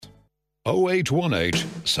0818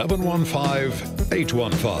 715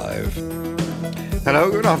 815.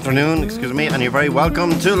 Hello, good afternoon, excuse me, and you're very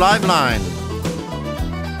welcome to Liveline.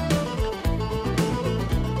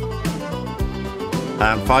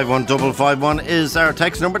 And 51551 is our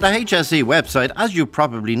text number. The HSE website, as you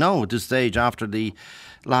probably know at this stage, after the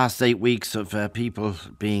last 8 weeks of people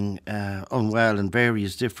being unwell in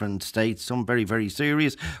various different states, some very, very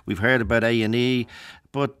serious. We've heard about A&E.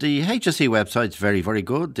 But the HSE website's very, very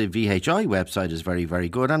good. The VHI website is very, very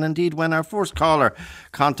good. And indeed, when our first caller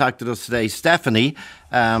contacted us today, Stephanie,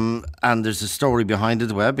 and there's a story behind it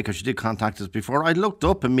as well, because she did contact us before, I looked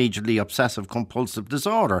up immediately obsessive compulsive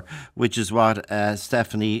disorder, which is what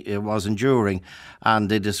Stephanie was enduring. And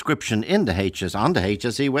the description on the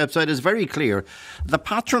HSE website is very clear. The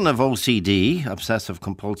pattern of OCD, obsessive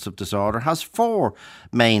compulsive disorder, has 4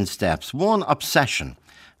 main steps. 1, obsession.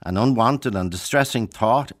 An unwanted and distressing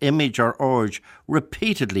thought, image or urge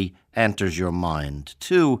repeatedly enters your mind.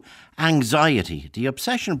 2, anxiety. The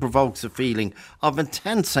obsession provokes a feeling of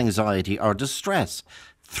intense anxiety or distress.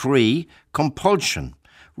 3, compulsion.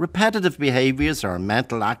 Repetitive behaviours or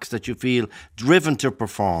mental acts that you feel driven to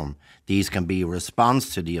perform. These can be a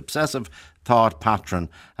response to the obsessive thought pattern.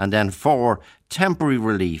 And then 4, temporary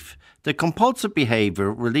relief. The compulsive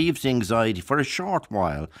behaviour relieves the anxiety for a short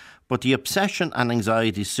while, but the obsession and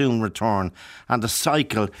anxiety soon return and the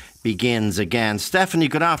cycle begins again. Stephanie,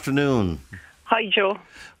 good afternoon. Hi, Joe.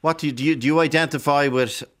 What do you identify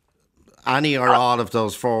with any or all of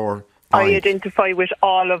those 4 points? I identify with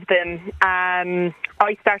all of them. I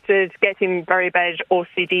started getting very bad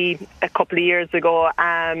OCD a couple of years ago.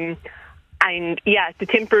 And yeah, the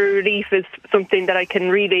temporary relief is something that I can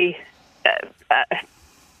really...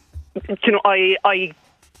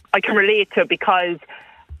 I can relate to, because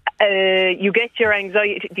you get your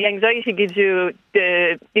anxiety. The anxiety gives you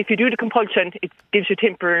if you do the compulsion, it gives you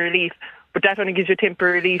temporary relief, but that only gives you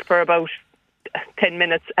temporary relief for about 10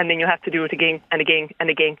 minutes, and then you have to do it again and again and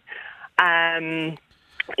again.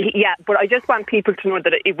 Yeah, but I just want people to know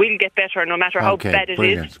that it will get better, no matter how bad it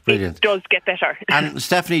is. Brilliant. It does get better. And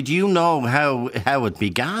Stephanie, do you know how it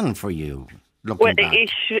began for you? Looking back?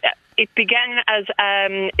 It began as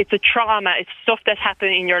it's a trauma. It's stuff that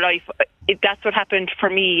happened in your life. That's what happened for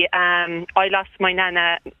me. I lost my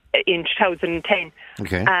nana in 2010.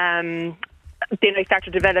 Okay. Then I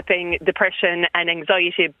started developing depression and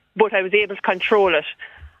anxiety, but I was able to control it.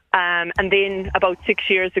 And then about 6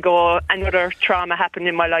 years ago, another trauma happened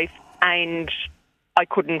in my life, and I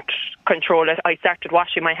couldn't control it. I started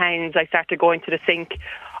washing my hands. I started going to the sink.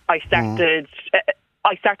 I started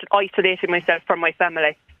isolating myself from my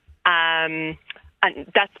family. And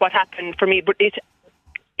that's what happened for me. But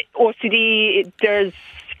OCD,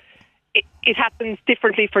 it happens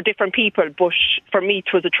differently for different people. But for me,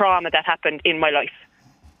 it was a trauma that happened in my life.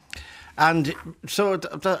 And so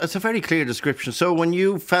it's a very clear description. So when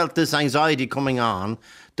you felt this anxiety coming on,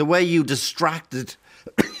 the way you distracted,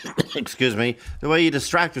 excuse me, the way you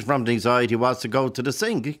distracted from the anxiety was to go to the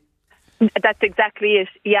sink. That's exactly it.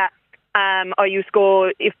 Yeah. I used to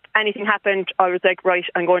go, if anything happened, I was like, right,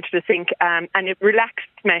 I'm going to the sink, and it relaxed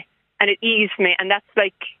me and it eased me, and that's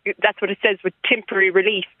what it says with temporary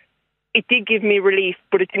relief. It did give me relief,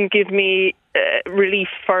 but it didn't give me relief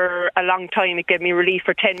for a long time. It gave me relief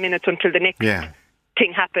for 10 minutes until the next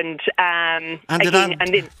thing happened. And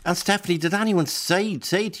Stephanie, did anyone say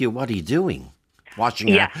to you, what are you doing? Washing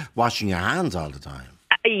your hands all the time?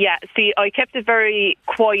 Yeah, see, I kept it very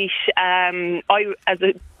quiet.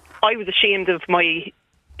 I was ashamed of my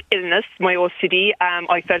illness, my OCD.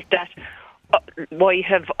 I felt that I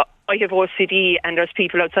have OCD, and there's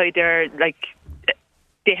people outside there, like,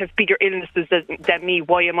 they have bigger illnesses than me.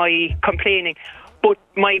 Why am I complaining? But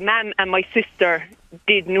my mum and my sister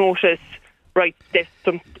did notice, right, there's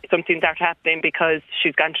something that's happening, because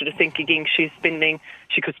she's gone to the sink again. She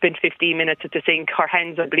could spend 15 minutes at the sink. Her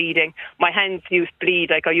hands are bleeding. My hands used to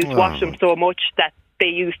bleed. Like, I used to wash them so much that they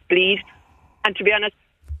used to bleed. And to be honest,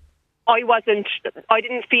 I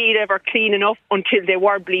didn't feel ever clean enough until they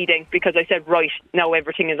were bleeding, because I said, right, now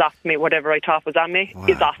everything is off me. Whatever I thought was on me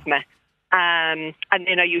is off me. And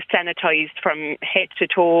then I used sanitize from head to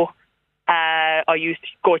toe. I used to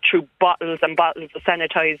go through bottles and bottles of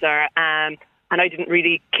sanitizer, and I didn't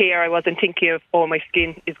really care. I wasn't thinking of, my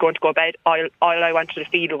skin is going to go bad. All I wanted to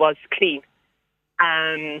feel was clean.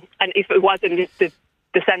 And if it wasn't, the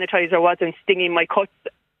sanitizer wasn't stinging my cuts,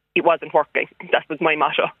 it wasn't working. That was my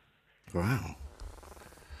motto. Wow.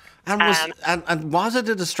 And was it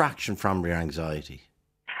a distraction from your anxiety?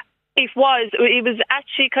 It was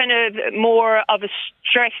actually kind of more of a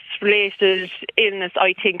stress-related illness,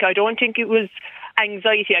 I think. I don't think it was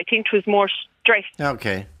anxiety. I think it was more stress.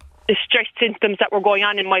 Okay. the stress symptoms that were going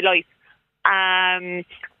on in my life.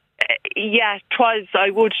 It was.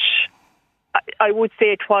 I would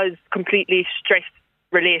say it was completely stress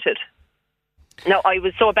related. Now, I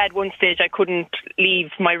was so bad one stage I couldn't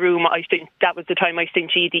leave my room. I think that was the time I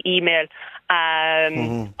sent you the email.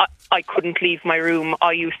 I couldn't leave my room.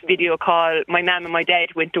 I used video call. My mum and my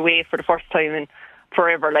dad went away for the first time in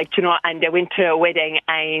forever, and they went to a wedding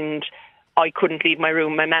and I couldn't leave my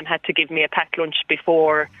room. My mum had to give me a packed lunch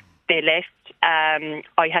before they left.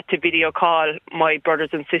 I had to video call my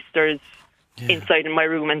brothers and sisters inside in my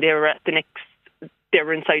room, and they were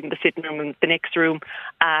inside in the sitting room in the next room.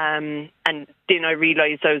 And then I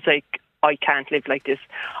realised, I was like, I can't live like this.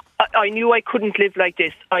 I knew I couldn't live like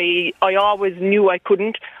this. I always knew I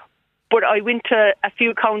couldn't. But I went to a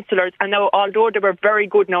few counsellors, and now, although they were very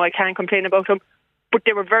good, now I can't complain about them, but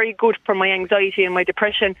they were very good for my anxiety and my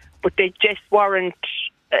depression, but they just weren't,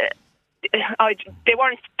 they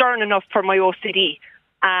weren't stern enough for my OCD.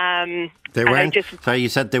 They weren't, so you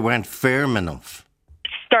said they weren't firm enough?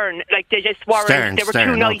 Stern, like they just weren't, they were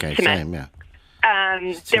too nice to me. Same, yeah.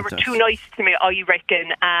 They were too nice to me, I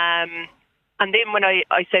reckon. And then when I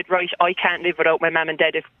said, right, I can't live without my mum and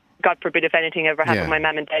dad, if God forbid if anything ever happened to my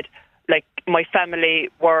mum and dad, like my family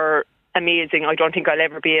were amazing. I don't think I'll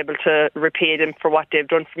ever be able to repay them for what they've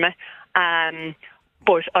done for me.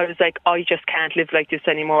 But I was like, I just can't live like this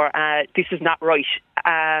anymore. This is not right.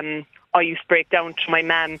 I used to break down to my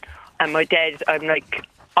mum and my dad. I'm like,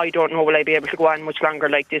 I don't know will I be able to go on much longer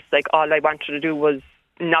like this. Like, all I wanted to do was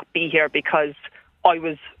not be here because I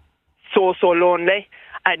was so lonely.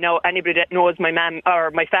 And now anybody that knows my mum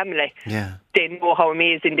or my family, they know how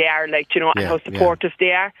amazing they are, and how supportive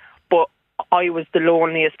they are. But I was the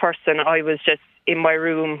loneliest person. I was just in my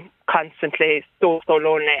room constantly, so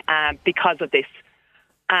lonely because of this.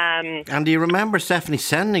 And do you remember, Stephanie,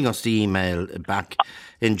 sending us the email back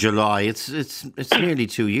in July? It's nearly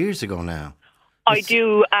 2 years ago now. I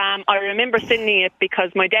do. I remember sending it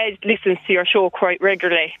because my dad listens to your show quite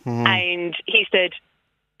regularly, and he said,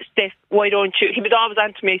 Steph, why don't you... He was always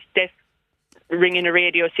on to me, Steph, ringing a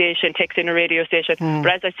radio station, texting a radio station.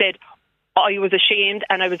 But as I said, I was ashamed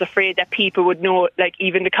and I was afraid that people would know, like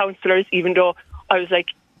even the counsellors, even though I was like,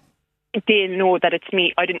 they'll know that it's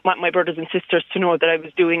me. I didn't want my brothers and sisters to know that I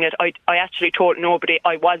was doing it. I actually told nobody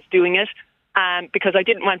I was doing it because I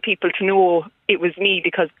didn't want people to know it was me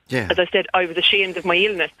because, as I said, I was ashamed of my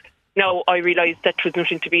illness. Now I realise that was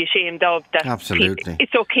nothing to be ashamed of. That absolutely.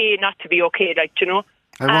 It's okay not to be okay,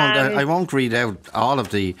 I won't read out all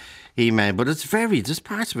of the email, but this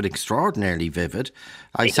part's of it extraordinarily vivid.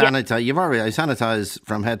 I sanitize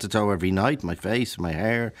from head to toe every night, my face, my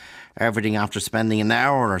hair, everything after spending an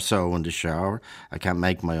hour or so in the shower. I can't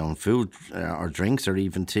make my own food or drinks or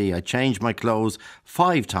even tea. I change my clothes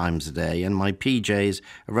 5 times a day and my PJs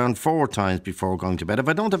around 4 times before going to bed. If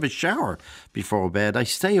I don't have a shower before bed, I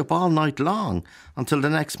stay up all night long until the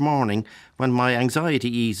next morning when my anxiety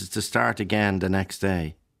eases to start again the next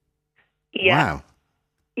day. Yeah. Wow.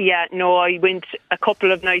 Yeah, no, I went a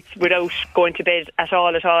couple of nights without going to bed at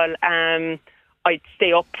all. I'd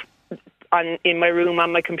stay up in my room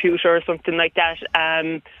on my computer or something like that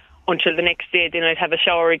until the next day. Then I'd have a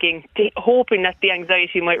shower again, hoping that the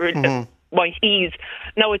anxiety might ease.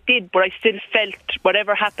 Now it did, but I still felt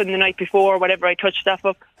whatever happened the night before, whatever I touched off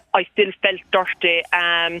of, I still felt dirty.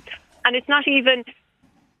 And it's not even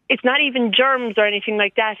germs or anything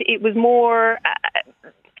like that. It was more...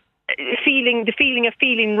 the feeling of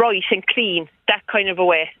feeling right and clean, that kind of a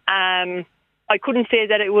way. I couldn't say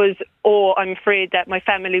that it was, I'm afraid that my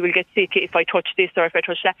family will get sick if I touch this or if I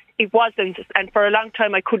touch that. It wasn't, and for a long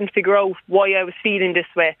time I couldn't figure out why I was feeling this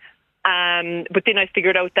way. But then I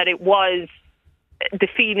figured out that it was the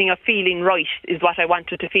feeling of feeling right is what I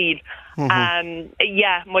wanted to feel.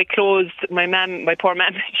 My clothes, my poor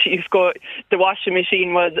mum, she used to go, the washing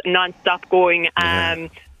machine was non-stop going. I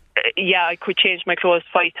could change my clothes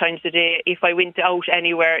 5 times a day. If I went out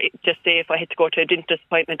anywhere, just say if I had to go to a dentist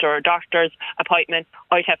appointment or a doctor's appointment,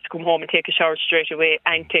 I'd have to come home and take a shower straight away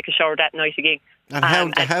and take a shower that night again.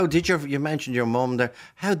 And how did you mentioned your mum there,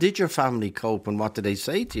 how did your family cope and what did they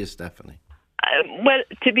say to you, Stephanie? Well,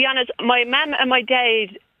 to be honest, my mum and my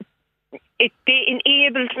dad, they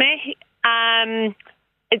enabled me.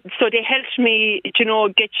 So they helped me,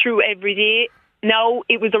 get through every day. Now,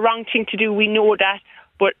 it was the wrong thing to do, we know that.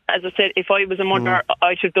 But as I said, if I was a mother,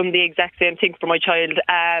 I'd have done the exact same thing for my child.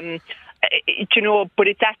 But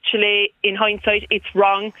it's actually, in hindsight, it's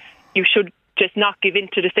wrong. You should just not give in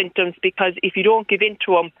to the symptoms, because if you don't give in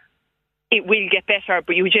to them, it will get better.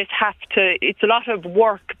 But you just have to, it's a lot of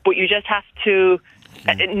work, but you just have to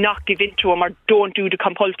not give in to them or don't do the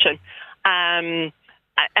compulsion.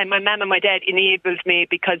 and my mum and my dad enabled me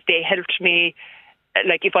because they helped me.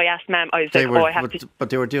 Like if I asked Mum, I was I have to. But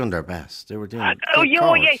they were doing their best. They were doing.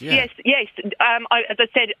 Yes. As I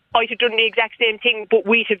said, I'd have done the exact same thing, but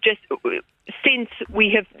we have just since we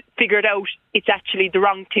have figured out it's actually the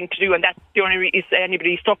wrong thing to do, and that's the only reason. If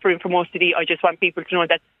anybody's suffering from OCD, I just want people to know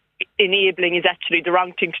that enabling is actually the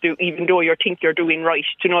wrong thing to do, even though you think you're doing right.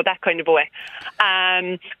 To know that kind of a way.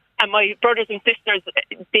 And my brothers and sisters,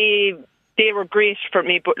 they were great for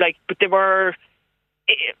me, but they were.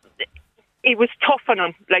 It was tough on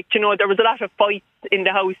them. There was a lot of fights in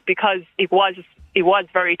the house because it was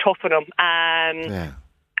very tough on them.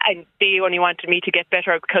 And they only wanted me to get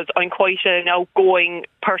better because I'm quite an outgoing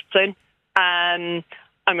person. I'm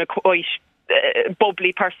a quite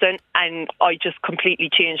bubbly person, and I just completely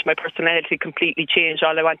changed. My personality completely changed.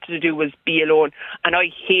 All I wanted to do was be alone, and I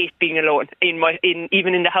hate being alone.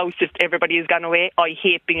 Even in the house, if everybody has gone away, I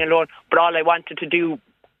hate being alone. But all I wanted to do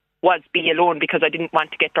was be alone because I didn't want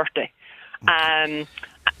to get dirty. And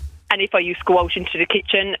if I used to go out into the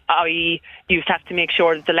kitchen, I used to have to make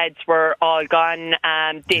sure that the lads were all gone.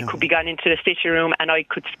 They could be gone into the sitting room, and I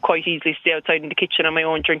could quite easily stay outside in the kitchen on my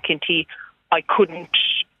own drinking tea. I couldn't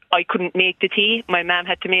make the tea. My mum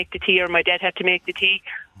had to make the tea, or my dad had to make the tea.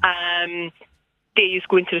 They used to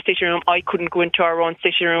go into the sitting room. I couldn't go into our own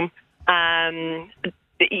sitting room.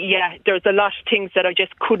 There's a lot of things that I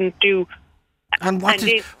just couldn't do. And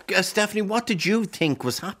Stephanie, what did you think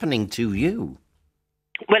was happening to you?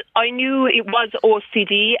 Well, I knew it was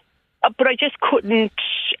OCD, but I just couldn't.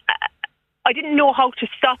 I didn't know how to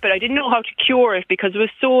stop it. I didn't know how to cure it because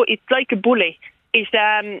it's like a bully. It's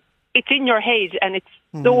in your head, and it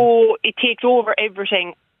takes over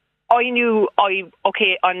everything. I knew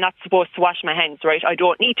I'm not supposed to wash my hands, right? I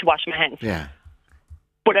don't need to wash my hands. Yeah.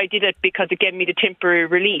 But I did it because it gave me the temporary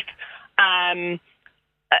relief.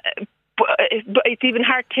 But it's even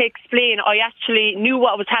hard to explain. I actually knew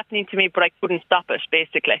what was happening to me, but I couldn't stop it,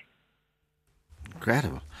 basically.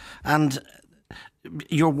 Incredible. And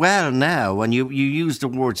you're well now, and you use the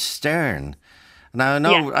word stern. Now,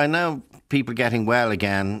 I know people getting well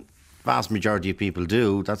again, vast majority of people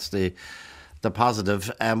do. That's the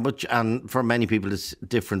positive. And for many people, it's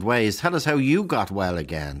different ways. Tell us how you got well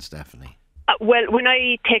again, Stephanie. Well, when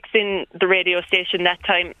I texted in the radio station that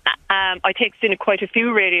time, I texted in quite a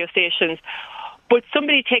few radio stations, but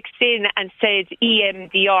somebody texted in and said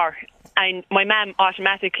EMDR, and my mum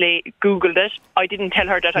automatically Googled it. I didn't tell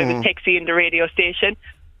her that I was texting in the radio station,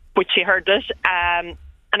 but she heard it, and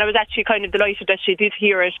I was actually kind of delighted that she did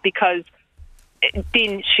hear it because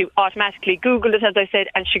then she automatically Googled it, as I said,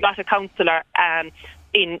 and she got a counsellor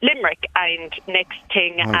in Limerick, and next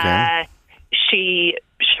thing she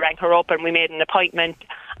rang her up and we made an appointment.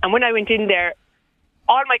 And when I went in there,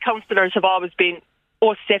 all my counsellors have always been,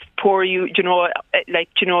 Steph, poor you,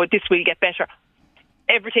 this will get better.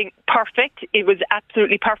 Everything perfect. It was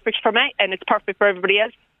absolutely perfect for me, and it's perfect for everybody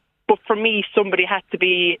else. But for me, somebody had to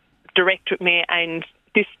be direct with me. And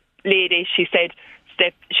this lady, she said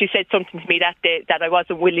something to me that day that I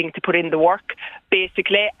wasn't willing to put in the work,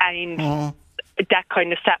 basically. And that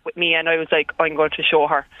kind of sat with me, and I was like, I'm going to show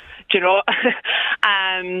her.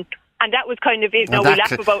 And that was kind of it. Now, we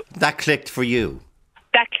laugh about that clicked for you.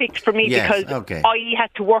 That clicked for me because I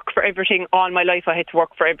had to work for everything all my life. I had to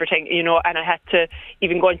work for everything, and I had to,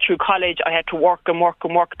 even going through college, I had to work and work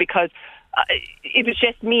and work because it was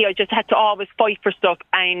just me. I just had to always fight for stuff.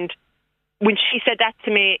 And when she said that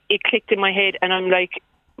to me, it clicked in my head, and I'm like,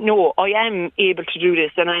 no, I am able to do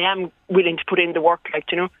this, and I am willing to put in the work, And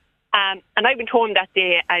I went home that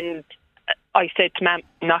day, and I said to Mum,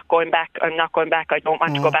 I'm not going back. I don't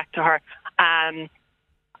want to go back to her. And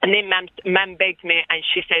then Mum begged me, and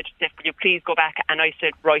she said, Steph, will you please go back? And I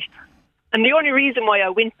said, right. And the only reason why I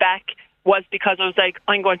went back was because I was like,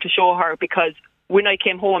 I'm going to show her, because when I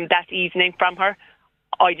came home that evening from her,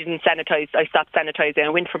 I didn't sanitize. I stopped sanitizing. I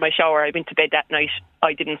went for my shower. I went to bed that night.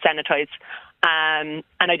 I didn't sanitize. And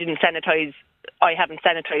I didn't sanitize. I haven't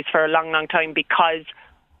sanitized for a long, long time because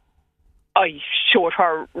I showed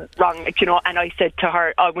her wrong, and I said to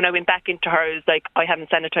her, when I went back into her, I was like, I haven't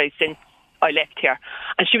sanitized since I left here.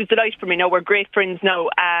 And she was delighted for me. Now, we're great friends now,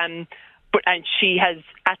 and she has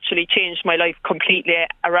actually changed my life completely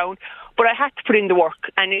around. But I had to put in the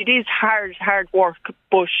work, and it is hard work,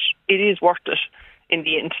 but it is worth it in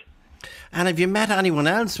the end. And have you met anyone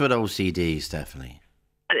else with OCD, Stephanie?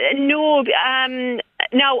 No,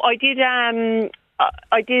 I did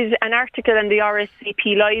an article in the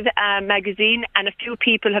RSCP Live magazine, and a few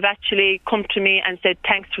people have actually come to me and said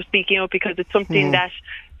thanks for speaking out, because it's something that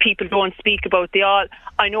people don't speak about.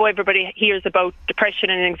 I know everybody hears about depression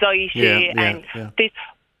and anxiety this,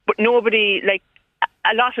 but nobody,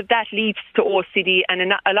 a lot of that leads to OCD, and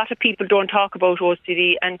a lot of people don't talk about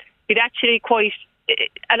OCD, and it actually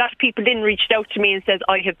a lot of people then reached out to me and said,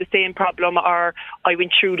 I have the same problem, or I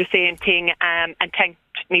went through the same thing, and thanked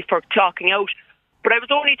me for talking out. But I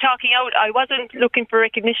was only talking out. I wasn't looking for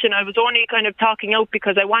recognition. I was only kind of talking out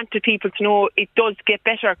because I wanted people to know it does get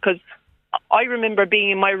better. Because I remember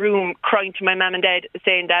being in my room crying to my mum and dad,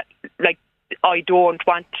 saying that, like, I don't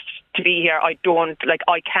want to be here. I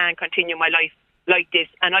can't continue my life like this.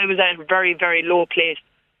 And I was at a very, very low place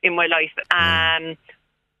in my life. And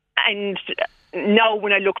now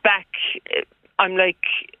when I look back, I'm like,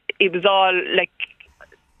 it was all like,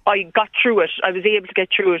 I got through it. I was able to get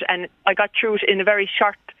through it, and I got through it in a very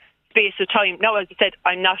short space of time. Now, as I said,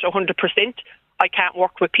 I'm not 100%. I can't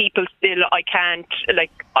work with people still. I can't,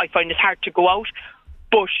 I find it hard to go out,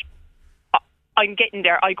 but I'm getting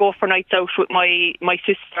there. I go for nights out with my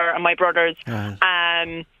sister and my brothers.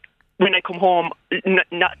 When I come home,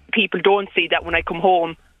 people don't see that when I come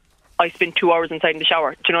home, I spend 2 hours inside the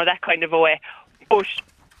shower. Do you know, that kind of a way. But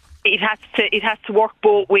it has to work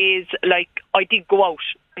both ways. Like, I did go out,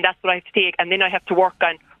 and that's what I have to take, and then I have to work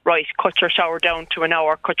on, right, cut your shower down to an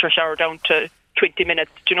hour, cut your shower down to 20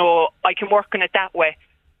 minutes. You know, I can work on it that way.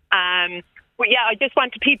 But yeah, I just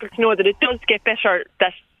wanted people to know that it does get better,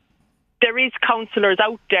 that there is counsellors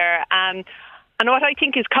out there. And what I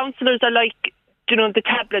think is, counsellors are like, you know, the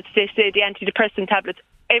tablets, they say, the antidepressant tablets.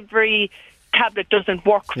 Every tablet doesn't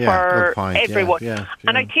work for everyone. Yeah.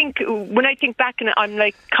 And I think, when I think back, and I'm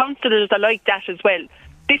like, counsellors are like that as well.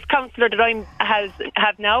 This counsellor that I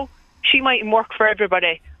have now, she mightn't work for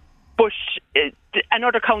everybody, but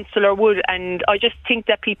another counsellor would. And I just think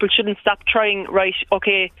that people shouldn't stop trying. Right,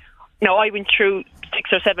 okay, now I went through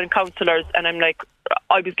 6 or 7 counsellors, and I'm like,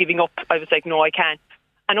 I was giving up. I was like, no, I can't.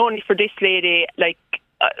 And only for this lady, like,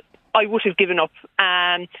 I would have given up.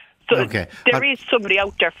 So there is somebody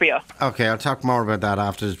out there for you. Okay, I'll talk more about that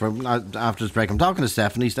after this break. I'm talking to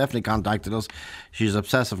Stephanie. Stephanie contacted us. She's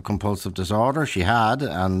obsessive compulsive disorder. She had,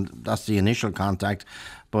 and that's the initial contact.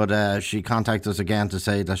 But she contacted us again to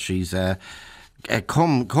say that she's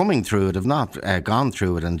coming through it, if not gone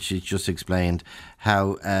through it, and she's just explained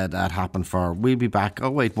how that happened for her. We'll be back.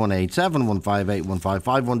 0818 715 815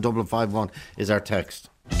 51551 is our text.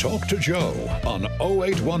 Talk to Joe on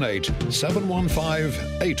 0818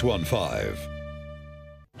 715 815.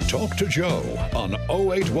 Talk to Joe on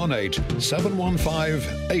 0818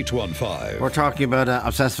 715 815. We're talking about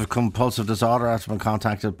obsessive compulsive disorder. That's been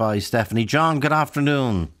contacted by Stephanie. John, good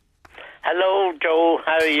afternoon. Hello, Joe.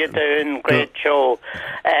 How are you doing? Great show.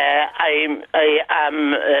 I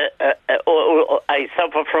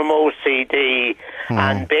suffer from OCD,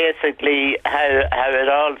 and basically how it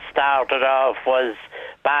all started off was,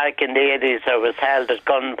 back in the 80s, I was held at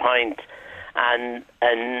gunpoint, and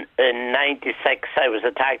in 96 I was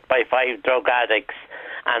attacked by 5 drug addicts,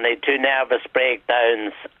 and I had 2 nervous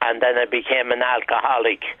breakdowns, and then I became an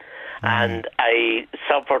alcoholic. And I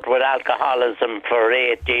suffered with alcoholism for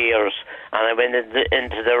 8 years, and I went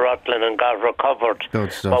into the Rutland and got recovered.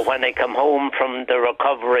 But when I come home from the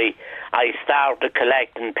recovery, I started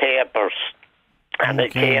collecting papers, and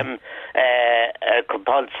it became a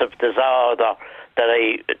compulsive disorder.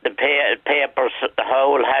 The papers, the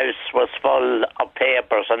whole house was full of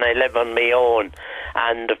papers, and I live on my own.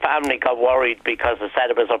 And the family got worried because I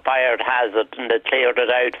said it was a fire hazard, and they cleared it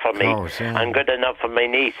out for me. And good enough for my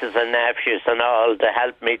nieces and nephews and all to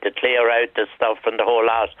help me to clear out the stuff and the whole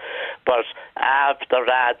lot. But after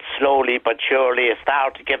that, slowly but surely, I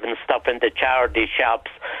started giving stuff into charity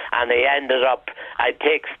shops, and I ended up, I'd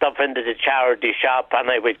take stuff into the charity shop,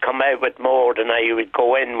 and I would come out with more than I would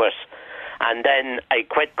go in with. And then I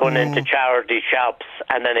quit going into charity shops,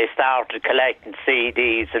 and then I started collecting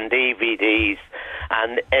CDs and DVDs,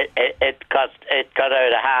 and it got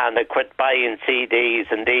out of hand. I quit buying CDs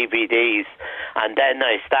and DVDs, and then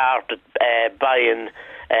I started buying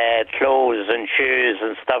clothes and shoes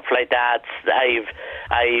and stuff like that.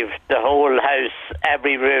 I've the whole house,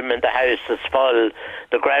 every room in the house is full.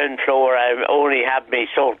 The ground floor, I only have my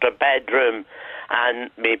sort of bedroom,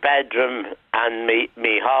 and my bedroom and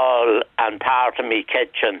me hall and part of my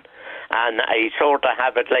kitchen, and I sort of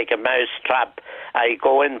have it like a mouse trap. I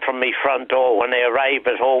go in from my front door when I arrive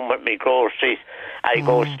at home with my groceries. I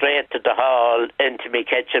go straight to the hall, into my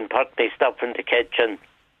kitchen, put my stuff in the kitchen,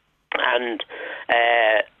 and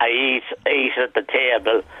I eat at the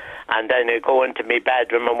table, and then I go into my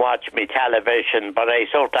bedroom and watch my television. But I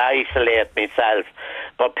sort of isolate myself.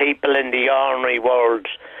 But people in the ordinary world,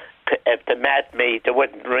 if they met me, they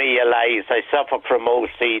wouldn't realise I suffer from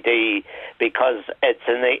OCD, because it's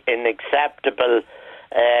an unacceptable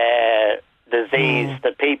disease,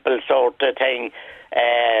 the people sort of thing.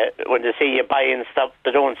 When they see you buying stuff,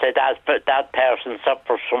 they don't say that person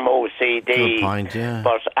suffers from OCD. Good point, yeah.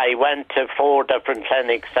 But I went to 4 different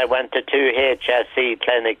clinics. I went to 2 HSE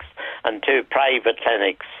clinics and 2 private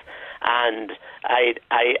clinics, and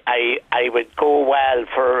I would go well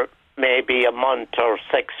for maybe a month or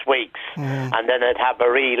 6 weeks, and then I'd have a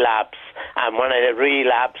relapse. And when I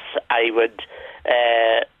relapse, I would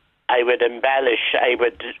embellish. I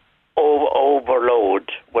would overload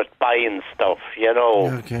with buying stuff, you know.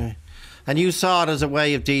 Okay. And you saw it as a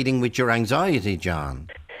way of dealing with your anxiety, John?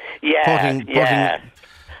 Yeah.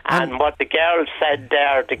 And what the girl said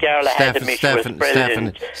there, the girl ahead of me, she was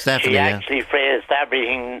brilliant. She actually phrased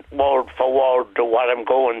everything word for word to what I'm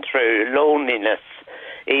going through. Loneliness.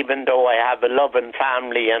 Even though I have a loving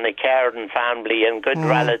family and a caring family and good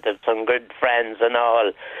relatives and good friends and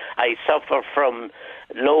all, I suffer from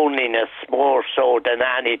loneliness more so than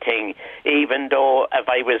anything. Even though if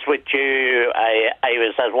I was with you, I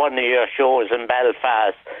was at one of your shows in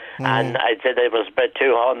Belfast, and I said there was about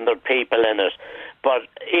 200 people in it. But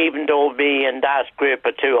even though me and that group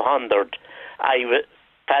of 200, I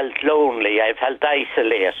felt lonely, I felt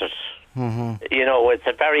isolated. You know, it's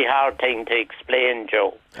a very hard thing to explain,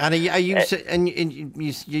 Joe. And you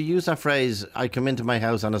use that phrase, I come into my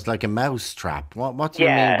house and it's like a mouse trap. What do you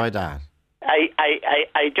mean by that?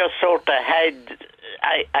 I just sort of head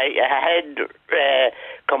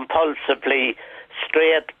compulsively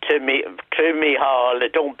straight to me hall. I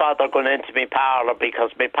don't bother going into my parlour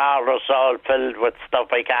because my parlour's all filled with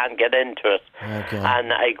stuff I can't get into it. Okay.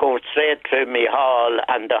 And I go straight through my hall,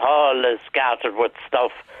 and the hall is scattered with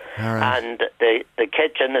stuff. Right. And the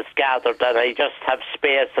kitchen is scattered, and I just have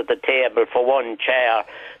space at the table for one chair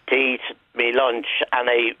to eat me lunch, and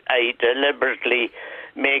I deliberately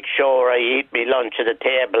make sure I eat me lunch at the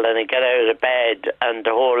table, and I get out of bed and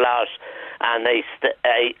the whole lot, and I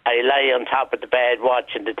lie on top of the bed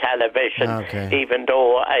watching the television. Even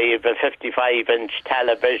though I have a 55-inch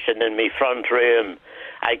television in my front room,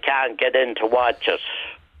 I can't get in to watch it.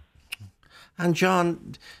 And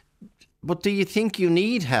John, but do you think you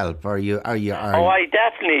need help? Are you? Oh, I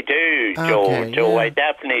definitely do, Joe. Joe, I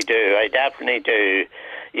definitely do.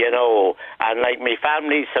 You know, and like my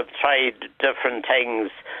families have tried different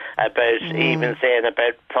things about even saying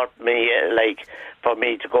about put me like for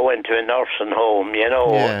me to go into a nursing home. You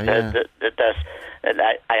know, that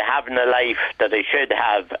I haven't a life that I should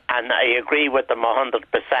have, and I agree with them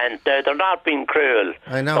 100%. They're not being cruel.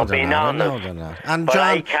 I know they're not. Honest. I know they're not. And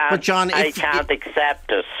John, I can't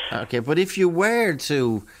accept it. Okay, but if you were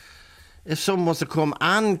to, if someone was to come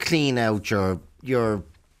and clean out your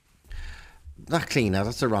not clean out,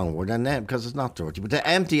 that's the wrong word, and because it's not dirty, but to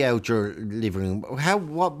empty out your living room,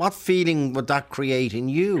 what feeling would that create in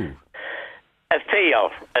you? A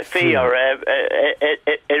fear.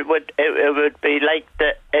 It would be like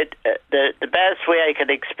the best way I could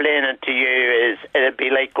explain it to you is it'd be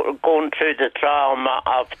like going through the trauma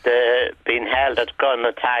of the being held at gun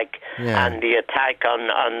attack and the attack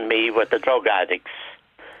on me with the drug addicts.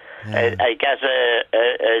 I get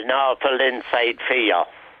an awful inside fear.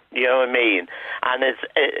 You know what I mean? And it's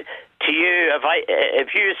to you,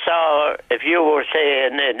 if you were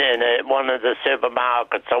saying in one of the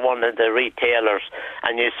supermarkets or one of the retailers,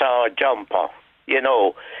 and you saw a jumper, you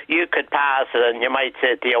know, you could pass it and you might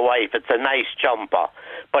say to your wife, "It's a nice jumper."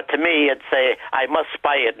 But to me, it'd say, "I must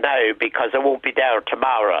buy it now because it won't be there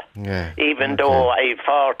tomorrow." Even though I have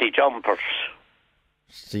 40 jumpers.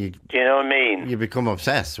 So do you know what I mean? You become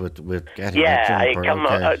obsessed with getting that jumper.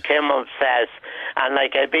 I became obsessed. And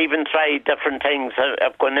like I've even tried different things.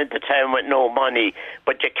 I've gone into town with no money,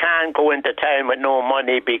 but you can't go into town with no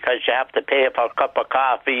money because you have to pay for a cup of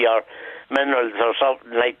coffee or minerals or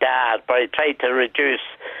something like that. But I tried to reduce.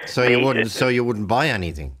 So you wouldn't buy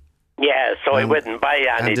anything. Yeah, so I wouldn't buy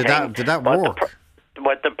anything. And did that work?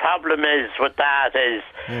 What the problem is with that is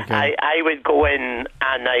I would go in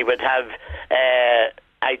and I would have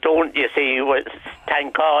I don't, you see,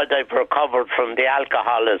 thank God I've recovered from the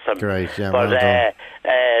alcoholism. Great, yeah, but well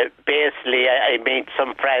basically I meet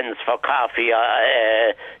some friends for coffee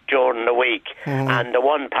during the week, and the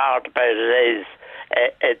one part about it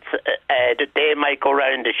is they might go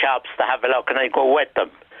round the shops to have a look and I go with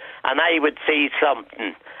them, and I would see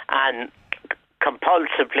something and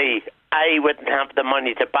compulsively I wouldn't have the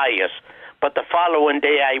money to buy it, but the following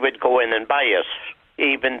day I would go in and buy it,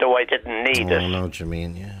 even though I didn't need it. I know what you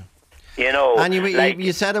mean, yeah. You know, and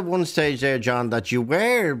you said at one stage there, John, that you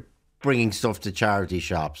were bringing stuff to charity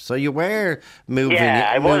shops, so you were moving.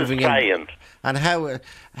 Yeah, I was trying. And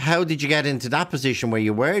how did you get into that position where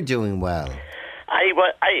you were doing well? I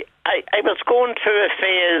was going through a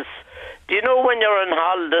phase. do you know when you're on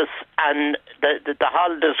holidays and the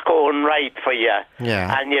holidays going right for you,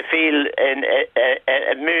 and you feel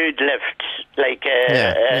a mood lift, like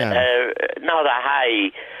not a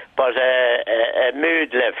high, but a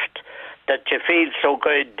mood lift, that you feel so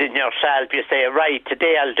good in yourself, you say, right,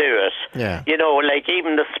 today I'll do it. Yeah. You know, like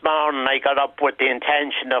even this morning I got up with the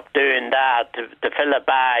intention of doing that, to fill a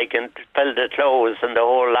bag and fill the clothes and the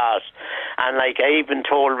whole lot. And like I even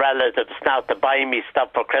told relatives not to buy me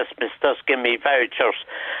stuff for Christmas, just give me vouchers,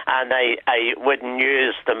 and I wouldn't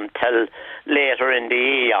use them till later in the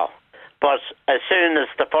year. But as soon as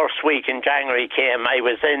the first week in January came, I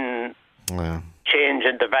was in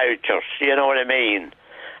changing the vouchers, you know what I mean?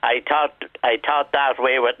 I thought that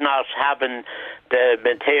way, with not having the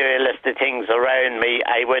materialistic things around me,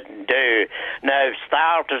 I wouldn't do. Now I've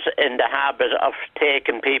started in the habit of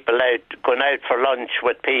taking people out, going out for lunch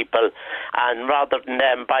with people, and rather than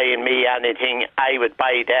them buying me anything, I would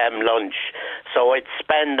buy them lunch. So I'd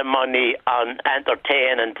spend the money on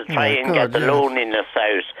entertaining to try and get the loneliness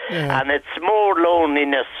out. Yeah. And it's more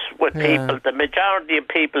loneliness with people. The majority of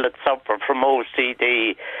people that suffer from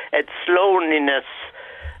OCD, it's loneliness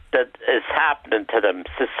that is happening to them.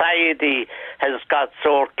 Society has got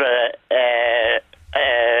sort of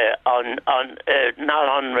not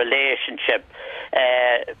on relationship.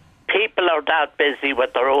 People are that busy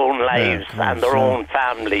with their own lives and their own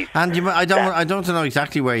families. And I don't know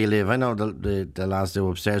exactly where you live. I know the lads do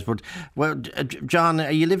upstairs, but John,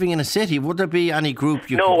 are you living in a city? Would there be any group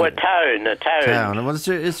you? No, a town. Well,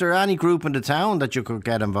 is there any group in the town that you could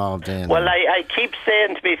get involved in? Well, I keep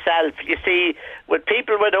saying to myself, you see, with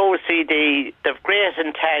people with OCD, they've great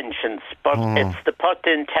intentions, but it's to put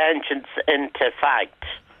the intentions into fact.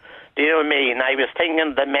 Do you know what I mean? I was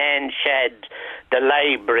thinking the main shed, the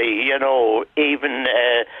library, you know, even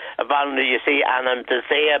a volunteer, you see, and I'm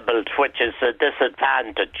disabled, which is a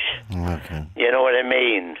disadvantage. Okay. You know what I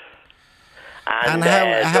mean? And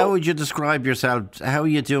how would you describe yourself? How are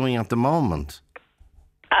you doing at the moment?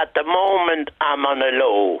 At the moment, I'm on a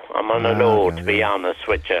low. To be honest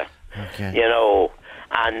with you. Okay. You know.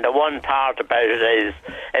 And the one part about it is,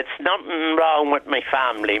 it's nothing wrong with my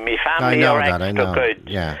family. My family are extra good.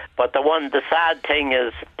 Yeah. But the sad thing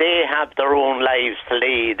is, they have their own lives to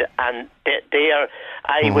lead, and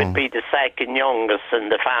I would be the second youngest in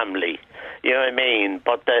the family. You know what I mean?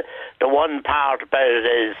 But the one part about it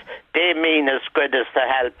is, they mean as good as to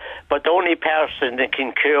help, but the only person that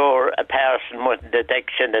can cure a person with an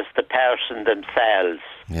addiction is the person themselves.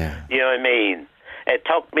 Yeah. You know what I mean? It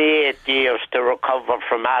took me 8 years to recover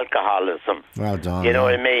from alcoholism. Well done. You know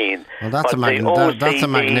what I mean? Well, that's a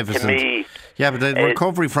magnificent. But the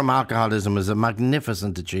recovery from alcoholism is a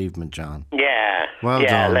magnificent achievement, John. Yeah. Well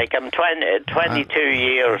done. Like I'm 22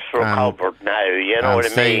 years recovered now. You know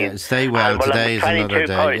what I mean? Stay well. Today is another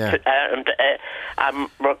day. Yeah. I'm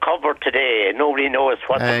recovered today. Nobody knows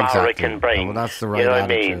what tomorrow can bring. Well, that's the right attitude.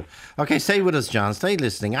 I mean? Okay, stay with us, John. Stay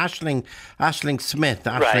listening. Aisling Smith.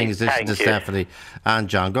 Aisling is listening to Stephanie and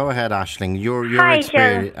John. Go ahead, Aisling. Your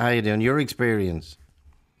experience. How you doing? Your experience.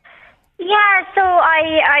 Yeah, so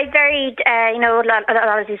I very, a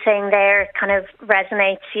lot of you saying there kind of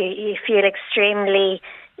resonates. You feel extremely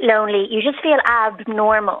lonely. You just feel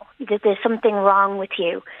abnormal. There's something wrong with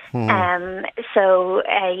you. So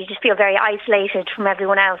you just feel very isolated from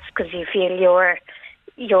everyone else because you feel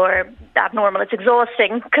you're abnormal. It's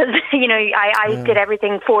exhausting because, I did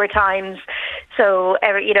everything 4 times. So,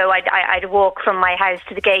 I'd walk from my house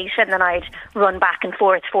to the gate and then I'd run back and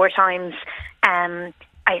forth 4 times.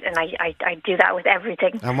 I do that with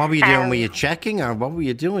everything. And what were you doing? Were you checking, or what were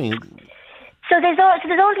you doing? So there's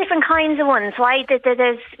all different kinds of ones. Right?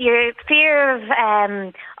 There's your fear of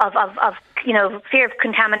fear of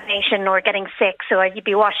contamination or getting sick. So you'd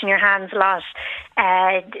be washing your hands a lot.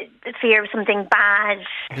 Fear of something bad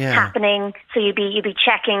happening. So you'd be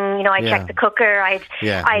checking. I'd check the cooker.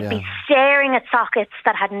 I'd be staring at sockets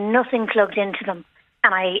that had nothing plugged into them.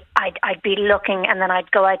 And I'd be looking, and then I'd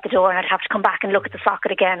go out the door, and I'd have to come back and look at the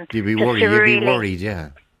socket again. You'd be worried, yeah.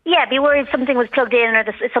 Yeah, be worried something was plugged in, or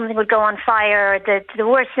something would go on fire. The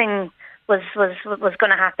worst thing was going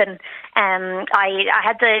to happen. I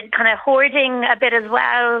had the kind of hoarding a bit as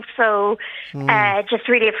well, so just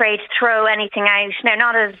really afraid to throw anything out. Now,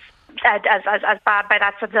 not as bad by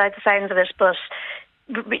that side the sounds of it, but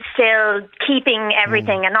still keeping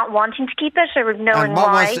everything and not wanting to keep it or knowing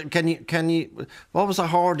why. What was the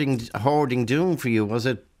hoarding doing for you? Was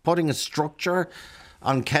it putting a structure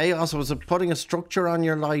on chaos? Was it putting a structure on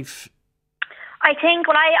your life? I think,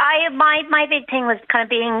 my big thing was kind of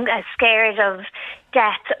being scared of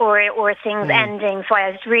death or things ending. So I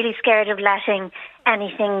was really scared of letting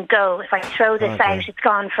anything go. If I throw this out, it's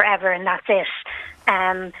gone forever, and that's it.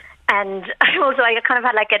 And also, I kind of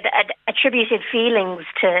had like attributed feelings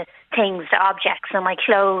to things, to objects. So my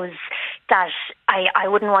clothes, that I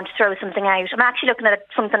wouldn't want to throw something out. I'm actually looking at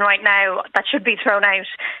something right now that should be thrown out,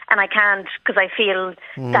 and I can't because I feel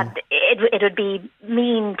that it would be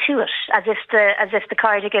mean to it, as if the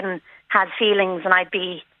cardigan had feelings, and I'd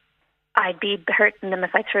be hurting them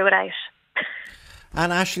if I threw it out.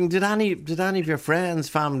 And Aisling, did any of your friends,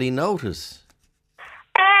 family notice?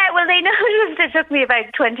 Well, they noticed it took me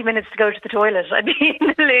about 20 minutes to go to the toilet. I'd be in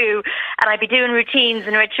the loo and I'd be doing routines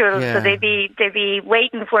and rituals, so they'd be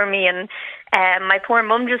waiting for me. And my poor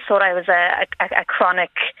mum just thought I was a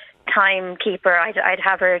chronic timekeeper. I'd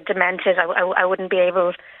have her demented. I wouldn't be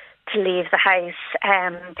able to leave the house.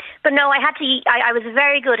 But no, I was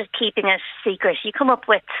very good at keeping it secret. You come up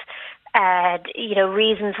with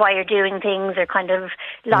reasons why you're doing things, or kind of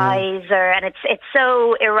lies, and it's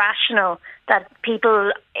so irrational that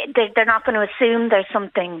people they're not going to assume there's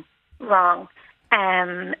something wrong.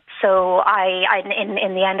 So I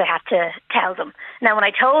in the end I had to tell them. Now when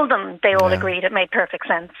I told them, they all agreed. It made perfect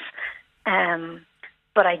sense.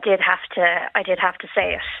 But I did have to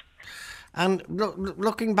say it. And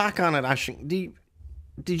looking back on it, Aisling,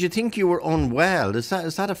 did you think you were unwell? Is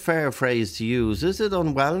that a fair phrase to use? Is it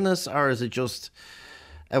unwellness, or is it just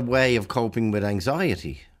a way of coping with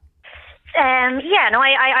anxiety?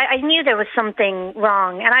 I knew there was something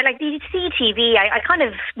wrong, and you see TV. I kind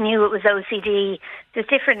of knew it was OCD. There's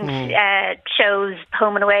different shows,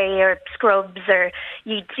 Home and Away or Scrubs, or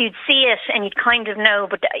you'd see it and you'd kind of know,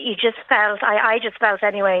 but you just felt. I just felt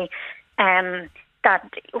anyway that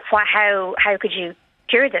how could you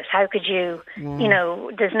cure this? How could you?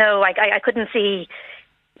 There's no. I couldn't see.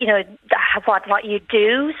 What you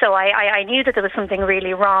do. So I knew that there was something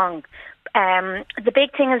really wrong. The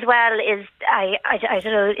big thing as well is I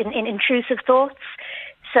don't know, in intrusive thoughts.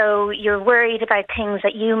 So you're worried about things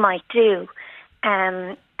that you might do,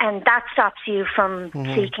 and that stops you from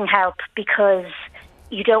seeking help, because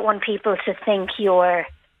you don't want people to think you're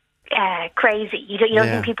crazy. You don't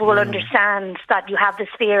think people will understand that you have this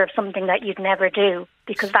fear of something that you'd never do,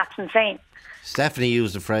 because that's insane. Stephanie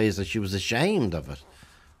used the phrase that she was ashamed of it.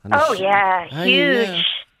 And huge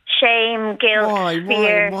shame, guilt,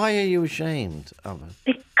 fear. Why are you ashamed of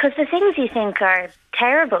it? Because the things you think are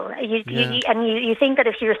terrible. You think that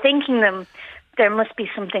if you're thinking them, there must be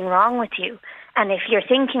something wrong with you. And if you're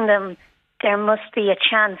thinking them, there must be a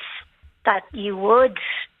chance that you would,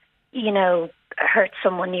 hurt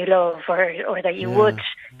someone you love, or that you would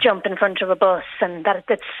jump in front of a bus, and that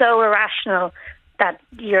it's so irrational that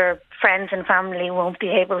your friends and family won't be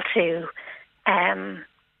able to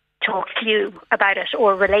talk to you about it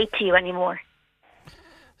or relate to you anymore.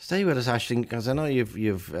 Stay with us, Aisling, because I know you've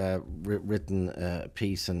written a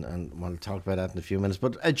piece, and we'll talk about that in a few minutes.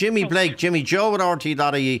 But Jimmy Blake, Jimmy Joe at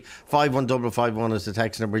RT.ie, 51551 is the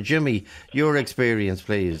text number. Jimmy, your experience,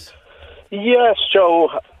 please. Yes, Joe.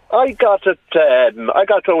 I got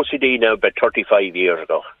OCD now about 35 years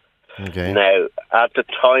ago. Okay. Now, at the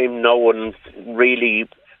time, no one really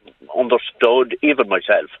understood, even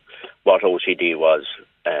myself, what OCD was.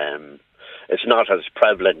 It's not as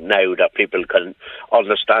prevalent now that people can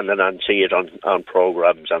understand it and see it on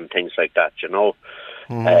programs and things like that,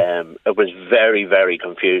 It was very, very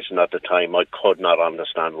confusing at the time. I could not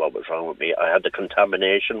understand what was wrong with me. I had the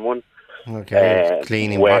contamination one. Okay,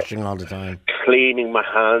 cleaning, washing all the time. Cleaning my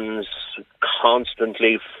hands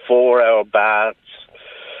constantly, 4-hour baths.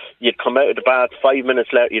 You'd come out of the bath, 5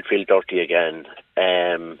 minutes later, you'd feel dirty again.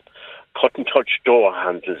 Couldn't touch door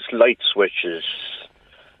handles, light switches.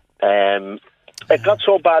 It got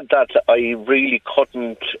so bad that I really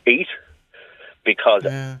couldn't eat, because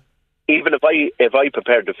even if I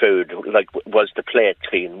prepared the food, like, was the plate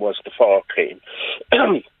clean, was the fork clean?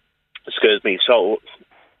 Excuse me. So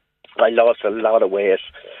I lost a lot of weight.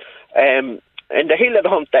 In the heel of the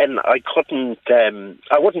hunt, then I couldn't.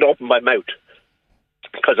 I wouldn't open my mouth,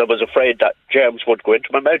 because I was afraid that germs would go into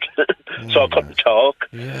my mouth, so I couldn't talk.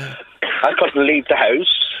 Yeah. I couldn't leave the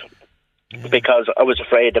house because I was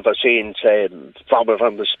afraid if I seen, say, vomit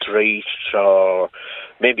on the street, or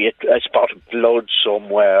maybe a spot of blood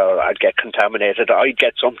somewhere, I'd get contaminated. I'd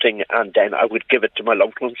get something, and then I would give it to my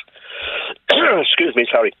loved ones. Excuse me,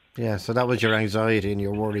 sorry. Yeah, so that was your anxiety and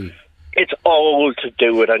your worry. It's all to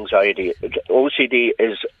do with anxiety. OCD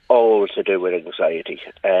is all to do with anxiety.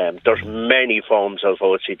 There's many forms of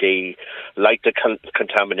OCD, like the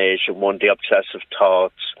contamination one, the obsessive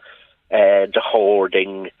thoughts, the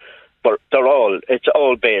hoarding, but it's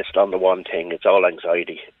all based on the one thing. It's all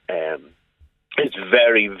anxiety. It's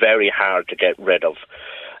very, very hard to get rid of.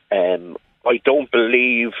 I don't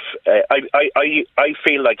believe. I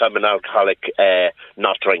feel like I'm an alcoholic,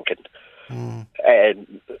 not drinking.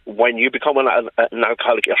 When you become an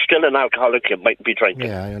alcoholic, you're still an alcoholic. You might be drinking.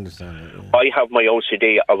 Yeah, I understand it. Yeah. I have my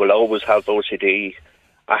OCD. I will always have OCD.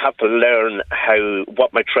 I have to learn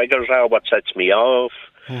what my triggers are, what sets me off.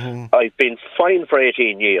 Mm-hmm. I've been fine for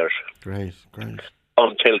 18 years. Great.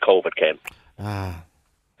 Until COVID came.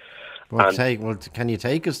 Can you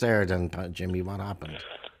take us there then, Jimmy? What happened?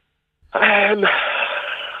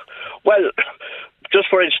 Well, just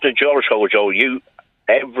for instance, your show, Joe,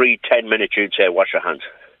 every 10 minutes you'd say, wash your hands.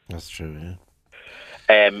 That's true,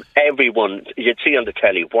 yeah. Everyone, you'd see on the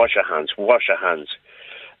telly, wash your hands.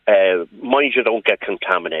 Mind you don't get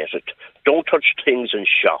contaminated. Don't touch things in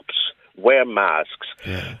shops. Wear masks.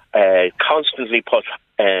 Yeah. Constantly put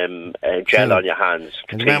gel on your hands.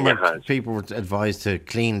 Remember, people were advised to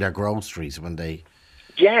clean their groceries when they...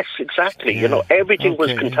 Yes, exactly. Yeah. Everything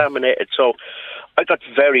was contaminated. So I got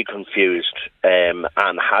very confused and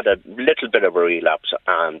had a little bit of a relapse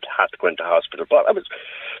and had to go into hospital. But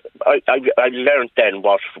I learned then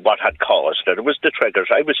what had caused it. It was the triggers.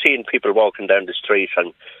 I was seeing people walking down the street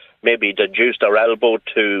and maybe they'd used their elbow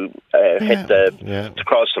to to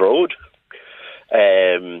cross the road.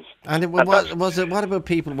 What about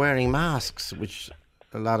people wearing masks, which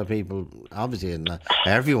a lot of people, obviously,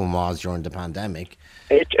 everyone was during the pandemic.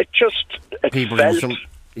 It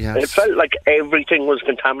felt like everything was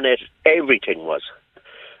contaminated. Everything was.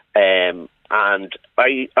 And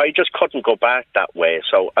I just couldn't go back that way.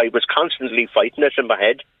 So I was constantly fighting it in my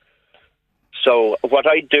head. So what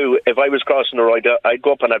I'd do, if I was crossing the road, I'd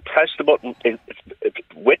go up and I'd press the button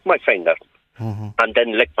with my finger and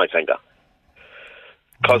then lick my finger.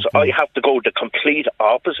 Because I have to go the complete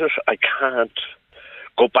opposite. I can't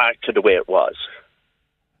go back to the way it was.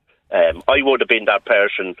 I would have been that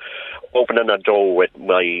person opening a door with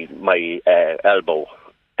my elbow,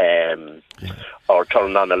 or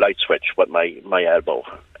turning on a light switch with my elbow.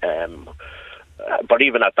 But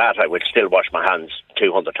even at that, I would still wash my hands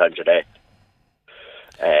 200 times a day.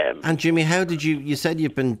 And Jimmy, how did you said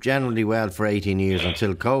you've been generally well for 18 years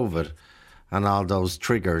until COVID and all those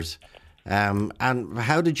triggers. And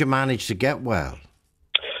how did you manage to get well?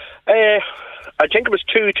 I think it was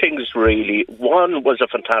two things, really. One was a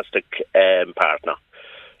fantastic partner.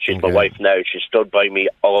 She's my wife now. She stood by me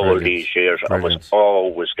all these years and was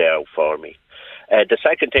always there for me. The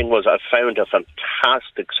second thing was I found a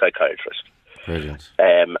fantastic psychiatrist. Brilliant.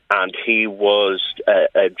 And he was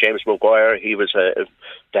James Maguire. He was the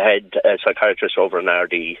head psychiatrist over in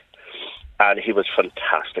RD. And he was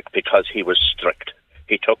fantastic because he was strict.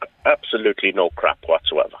 He took absolutely no crap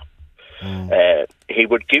whatsoever. He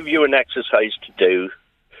would give you an exercise to do,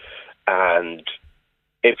 and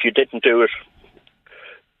if you didn't do it,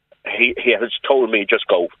 he has told me, just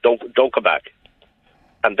go, don't come back.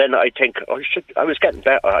 And then I think, I was getting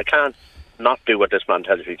better. I can't not do what this man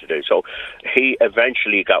tells me to do. So he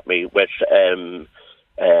eventually got me with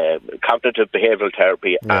cognitive behavioural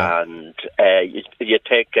therapy, and you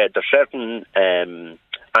take there's certain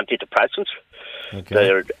antidepressants.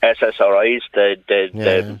 The SSRIs, the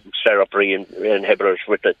serotonin inhibitors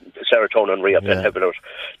with the serotonin reuptake inhibitors,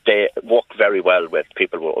 they work very well with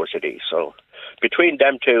people with OCD. So between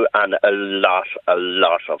them two and a lot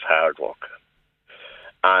of hard work,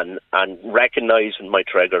 and recognising my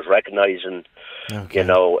triggers, recognising,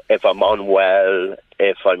 if I'm unwell,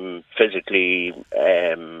 if I'm physically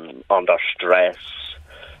under stress.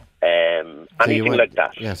 Anything like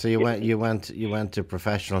that. Yeah, so you went to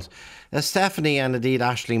professionals. Stephanie and indeed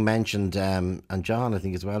Aisling mentioned, and John I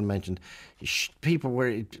think as well mentioned, people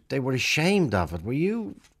were ashamed of it.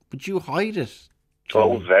 Would you hide it?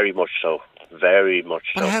 Oh, very much so. Very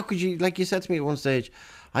much so. But how could you, like you said to me at one stage,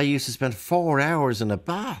 I used to spend 4 hours in a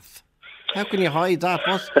bath. How can you hide that?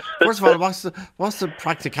 First of all, what's the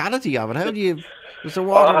practicality of it? Does the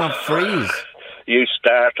water not freeze? You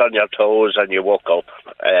start on your toes and you walk up.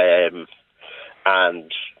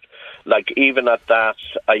 And like even at that,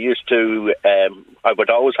 I used to, I would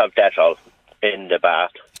always have Dettol in the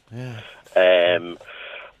bath. Yeah.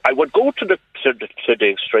 I would go to the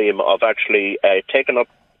extreme of actually taking up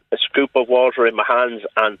a scoop of water in my hands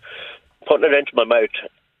and putting it into my mouth,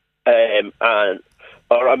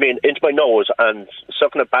 into my nose and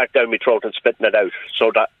sucking it back down my throat and spitting it out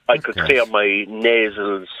so that I could clear my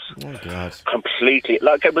nasals completely.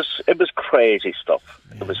 Like it was crazy stuff.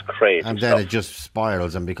 Yeah. It was crazy. And then it just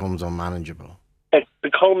spirals and becomes unmanageable. It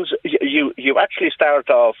becomes you actually start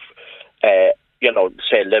off, say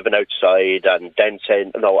living outside and then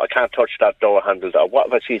saying, no, I can't touch that door handle. Or what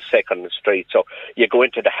if I see sick on the street? So you go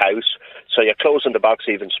into the house, so you're closing the box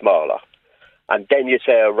even smaller. And then you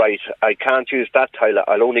say, right, I can't use that toilet,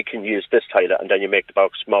 I'll only can use this toilet, and then you make the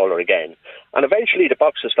box smaller again. And eventually the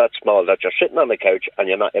box is that small that you're sitting on the couch and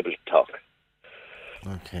you're not able to talk.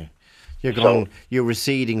 Okay. You're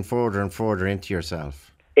receding further and further into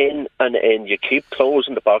yourself. In and in, you keep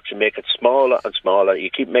closing the box, you make it smaller and smaller, you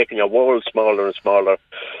keep making your world smaller and smaller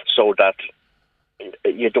so that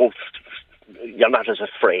you're not as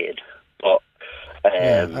afraid. But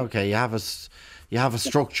okay, you have a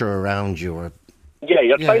structure around you.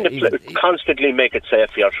 You're trying to constantly make it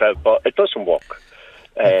safe for yourself, but it doesn't work.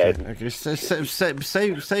 Okay.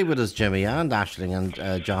 Stay with us, Jimmy, and Aisling,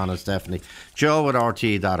 and John and Stephanie. Joe at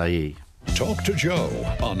RTE.ie. Talk to Joe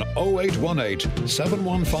on 0818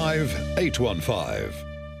 715 815.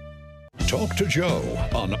 Talk to Joe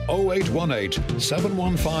on 0818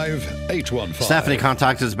 715 815. Stephanie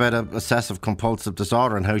contacted us about obsessive compulsive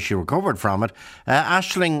disorder and how she recovered from it.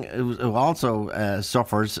 Aisling, who also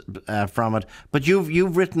suffers from it, but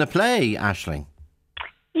you've written a play, Aisling.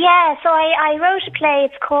 Yeah, so I wrote a play.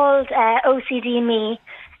 It's called OCD Me.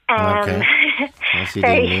 Okay.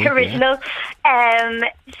 Very original. Yeah.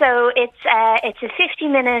 So it's a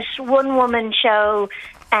 50-minute one-woman show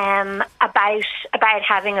about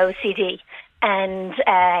having OCD and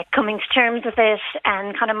coming to terms with it,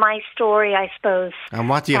 and kind of my story, I suppose. And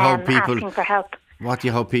what do you hope people asking for help? What do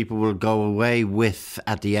you hope people will go away with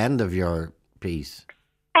at the end of your piece?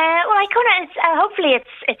 Hopefully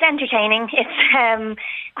it's entertaining. It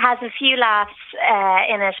has a few laughs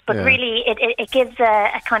in it, but really it gives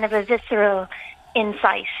a kind of a visceral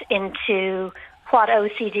insight into what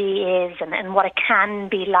OCD is and what it can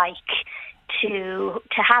be like to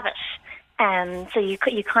have it. So you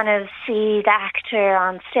kind of see the actor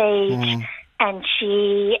on stage, and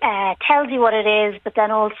she tells you what it is, but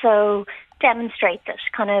then also demonstrates it,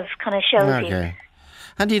 kind of shows you.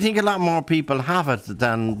 And do you think a lot more people have it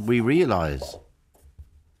than we realise?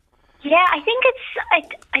 Yeah, I think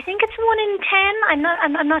it's 1 in 10.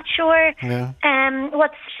 I'm not sure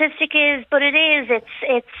what the statistic is, but it is.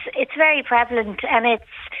 It's very prevalent, and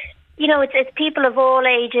it's people of all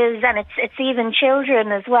ages, and it's even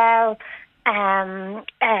children as well.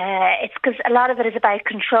 It's because a lot of it is about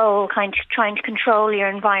control, kind of trying to control your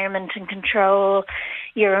environment and control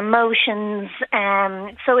your emotions.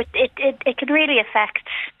 So it could really affect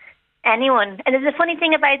anyone. And the funny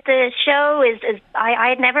thing about the show is I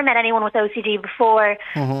had never met anyone with OCD before,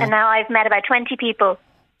 and now I've met about 20 people.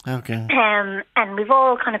 Okay. And we've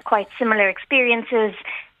all kind of quite similar experiences.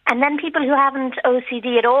 And then people who haven't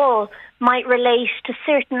OCD at all might relate to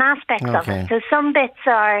certain aspects of it. So some bits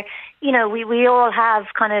are, we all have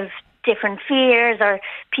kind of different fears, or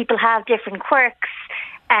people have different quirks.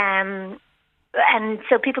 And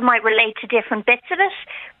so people might relate to different bits of it,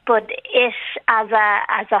 but it as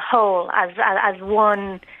a whole, as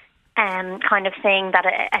one kind of thing that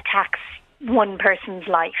attacks one person's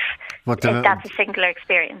life. That's a singular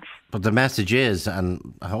experience. But the message is,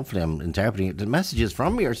 and hopefully I'm interpreting it, the message is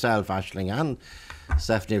from yourself, Aisling, and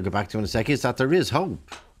Stephanie, I'll get back to in a second, is that there is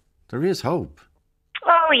hope. There is hope.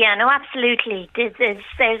 Oh yeah, no, absolutely.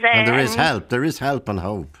 And there is help. There is help and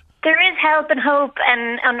hope. There is help and hope,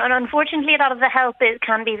 and unfortunately, a lot of the help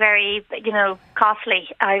can be very, costly.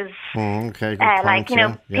 I was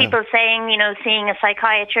people saying, seeing a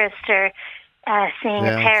psychiatrist or seeing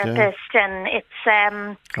a therapist, and it's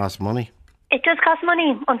costs money. It does cost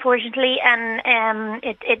money, unfortunately, and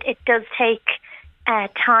it does take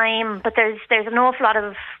time. But there's an awful lot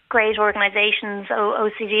of great organisations,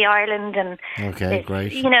 OCD Ireland, and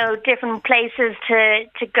different places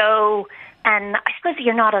to go. And I suppose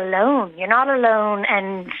you're not alone. You're not alone,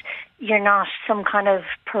 and you're not some kind of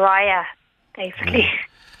pariah, basically.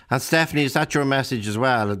 And Stephanie, is that your message as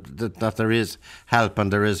well, that there is help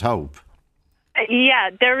and there is hope? Yeah,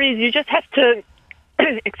 there is. You just have to,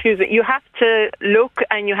 excuse me, you have to look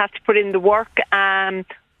and you have to put in the work.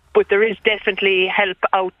 But there is definitely help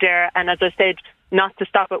out there. And as I said, not to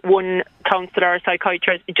stop at one counsellor or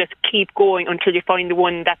psychiatrist, just keep going until you find the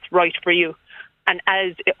one that's right for you. And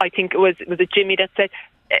as I think it was Jimmy that said,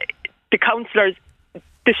 the counsellors,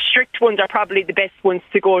 the strict ones are probably the best ones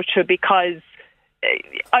to go to, because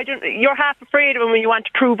you're half afraid of them when you want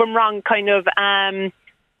to prove them wrong, kind of. And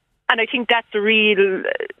I think that's a real.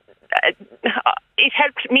 It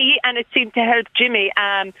helped me, and it seemed to help Jimmy.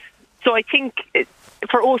 So I think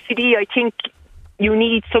for OCD, I think you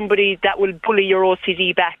need somebody that will bully your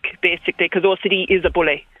OCD back, basically, because OCD is a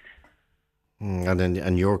bully. And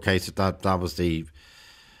in your case, that was the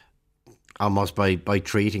almost by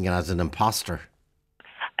treating it as an imposter.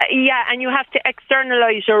 Yeah, and you have to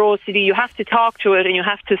externalise your OCD. You have to talk to it, and you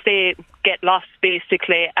have to say, get lost,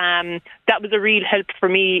 basically. That was a real help for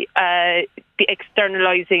me, the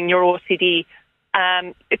externalising your OCD.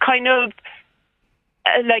 It kind of,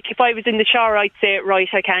 like if I was in the shower, I'd say, right,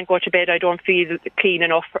 I can't go to bed, I don't feel clean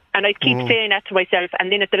enough. And I'd keep saying that to myself.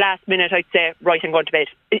 And then at the last minute, I'd say, right, I'm going to bed.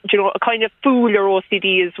 Kind of fool your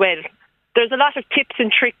OCD as well. There's a lot of tips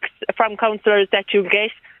and tricks from counsellors that you'll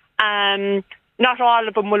get. Not all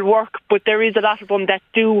of them will work, but there is a lot of them that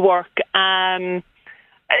do work. It's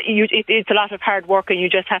a lot of hard work, and you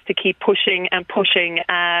just have to keep pushing and pushing.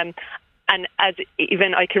 And as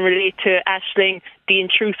even I can relate to Aisling, the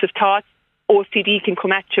intrusive thoughts, OCD can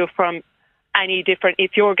come at you from any different.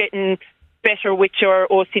 If you're getting better with your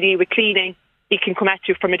OCD with cleaning, it can come at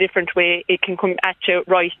you from a different way. It can come at you,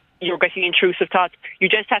 right, you're getting intrusive thoughts. You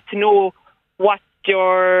just have to know what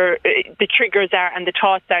the triggers are and the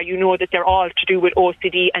thoughts are. You know that they're all to do with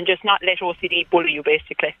OCD, and just not let OCD bully you,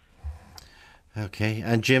 basically. Okay,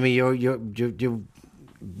 and Jimmy, you're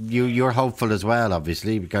hopeful as well,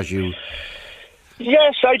 obviously, because you.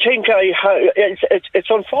 Yes, I think it's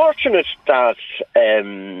unfortunate that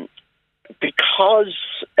because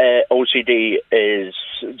OCD is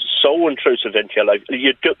so intrusive into your life,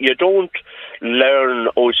 you don't learn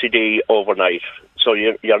OCD overnight, so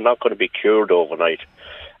you're not going to be cured overnight.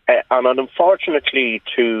 And unfortunately,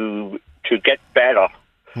 to get better,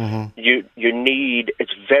 you need,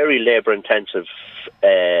 it's very labour intensive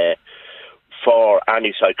for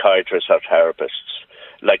any psychiatrist or therapists.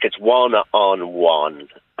 Like, it's one-on-one.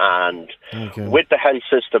 And with the health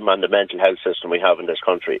system and the mental health system we have in this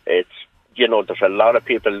country, it's, there's a lot of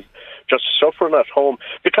people just suffering at home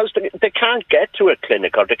because they can't get to a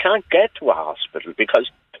clinic or they can't get to a hospital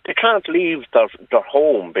because they can't leave their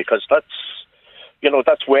home, because that's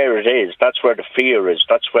where it is. That's where the fear is.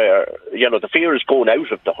 That's where, the fear is going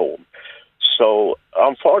out of the home. So,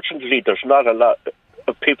 unfortunately, there's not a lot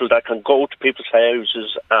of people that can go to people's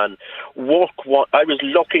houses and work. I was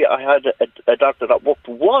lucky I had a doctor that worked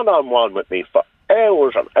one-on-one with me for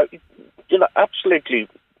hours and absolutely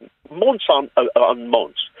months on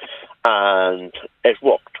months, and it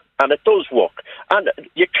worked, and it does work, and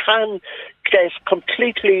you can get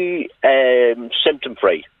completely symptom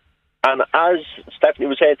free. And as Stephanie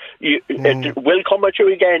was saying, it will come at you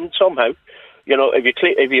again somehow.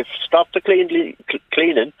 If you stop the cleaning,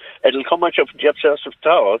 it'll come at you with obsessive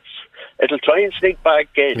thoughts. It'll try and sneak back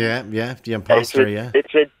in. Yeah, the imposter,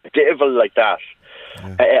 It's a devil like that.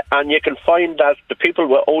 Yeah. And you can find that the people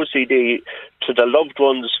with OCD, to the loved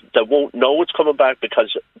ones, that won't know it's coming back,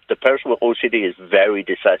 because the person with OCD is very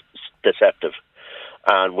deceptive.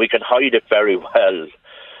 And we can hide it very well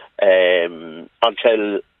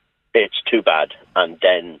until it's too bad. And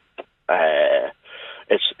then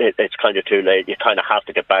it's kind of too late. You kind of have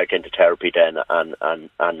to get back into therapy then and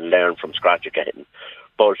learn from scratch again.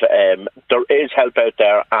 But there is help out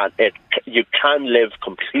there, and you can live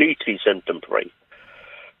completely symptom free.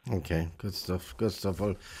 Okay, good stuff.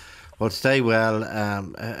 Well, stay well,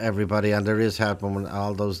 everybody, and there is help, and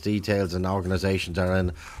all those details and organisations are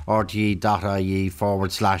in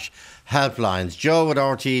rte.ie/helplines. Joe at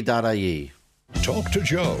rte.ie. Talk to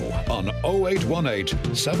Joe on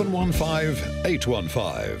 0818 715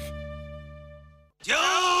 815.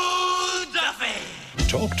 Joe Duffy.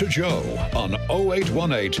 Talk to Joe on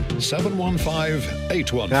 0818 715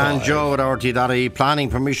 815. And Joe at rte.ie. Planning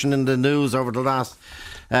permission in the news over the last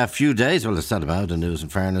few days. Well, it's not about the news, in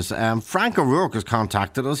fairness. Frank O'Rourke has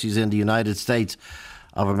contacted us. He's in the United States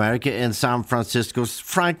of America, in San Francisco.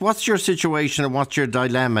 Frank, what's your situation and what's your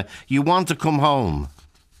dilemma? You want to come home?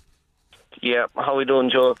 Yeah, how are we doing,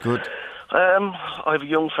 Joe? Good. I have a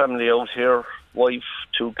young family out here, wife,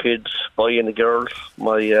 2 kids, boy and a girl.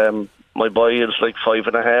 My boy is like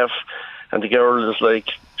 5.5, and the girl is like,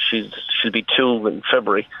 she'll be 2 in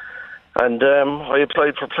February. And I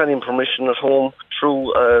applied for planning permission at home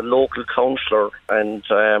through a local councillor and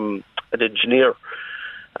an engineer,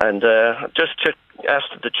 and asked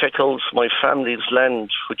to check out my family's land,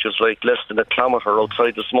 which is like less than a kilometre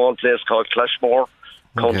outside a small place called Clashmore,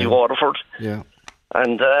 County Waterford. Yeah.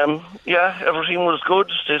 And everything was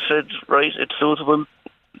good. They said, right, it's suitable.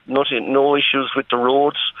 No issues with the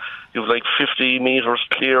roads. You have like 50 metres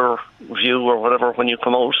clear view or whatever when you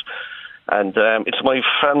come out. And it's my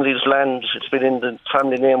family's land. It's been in the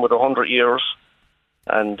family name with 100 years.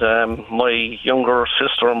 And my younger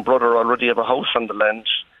sister and brother already have a house on the land.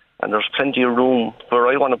 And there's plenty of room where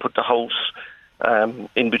I want to put the house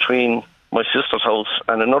in between my sister's house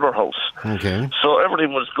and another house. Okay. So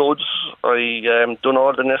everything was good. I done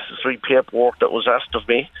all the necessary paperwork that was asked of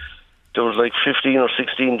me. there was like 15 or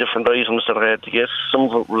 16 different items that I had to get. Some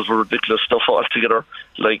of it was ridiculous stuff altogether.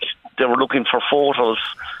 Like, they were looking for photos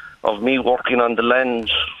of me working on the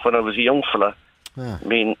land when I was a young fella. Yeah. I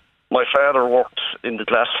mean, my father worked in the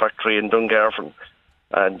glass factory in Dungarvan,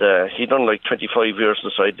 and he'd done like 25 years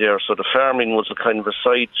inside there, so the farming was a kind of a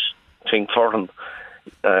side thing for him.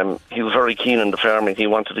 He was very keen on the farming. He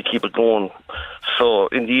wanted to keep it going. So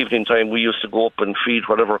in the evening time, we used to go up and feed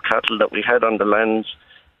whatever cattle that we had on the land.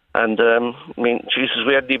 And, I mean, Jesus,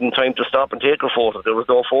 we hadn't even time to stop and take a photo. There was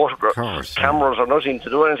no photograph, cameras or nothing to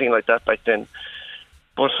do anything like that back then.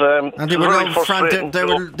 But and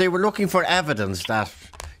they were looking for evidence that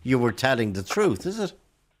you were telling the truth, is it?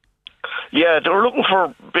 Yeah, they were looking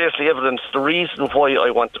for basically evidence, the reason why I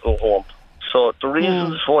want to go home. So the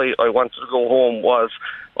reasons why I wanted to go home was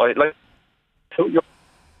I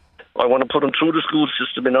want to put them through the school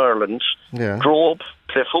system in Ireland, grow up,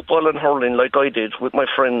 play football and hurling like I did with my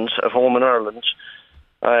friends at home in Ireland.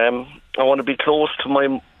 I want to be close to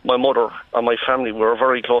my mother and my family. We're a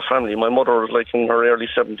very close family. My mother is like in her early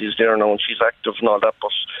 70s there now, and she's active and all that.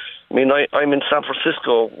 But I mean, I'm in San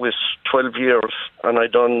Francisco with 12 years, and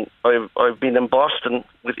I've been in Boston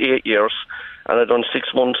with 8 years, and I've done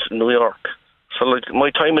 6 months in New York. So like,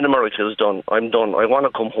 my time in America is done. I'm done. I want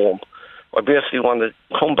to come home. I basically want to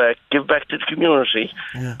come back, give back to the community,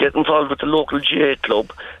 get involved with the local GA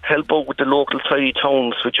club, help out with the local tidy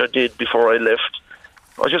towns, which I did before I left.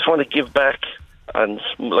 I just want to give back. And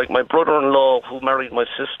like my brother-in-law, who married my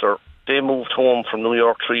sister, they moved home from New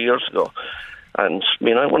York 3 years ago. And I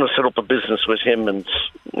mean, I want to set up a business with him, and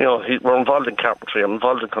we're involved in carpentry. I'm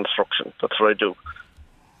involved in construction. That's what I do.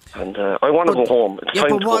 And I want to go home. It's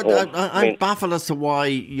time to go home. I'm baffled as to why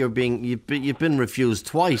you've been refused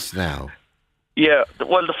twice now. Yeah,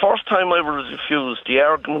 well, the first time I was refused, the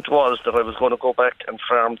argument was that I was going to go back and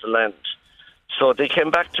farm the land. So they came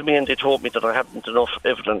back to me and they told me that I hadn't enough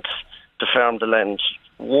evidence to farm the land.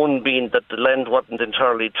 One being that the land wasn't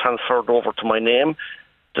entirely transferred over to my name.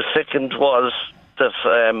 The second was that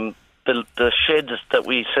the shed that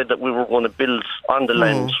we said that we were going to build on the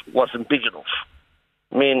land wasn't big enough.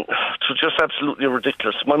 I mean, it was just absolutely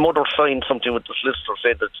ridiculous. My mother signed something with the solicitor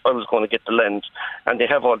saying that I was going to get the land, and they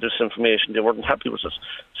have all this information. They weren't happy with it.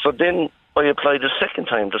 So then I applied a second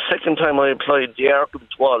time. The second time I applied, the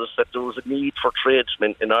argument was that there was a need for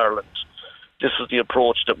tradesmen in Ireland. This was the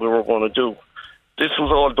approach that we were going to do. This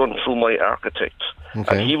was all done through my architect.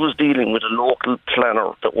 Okay. And he was dealing with a local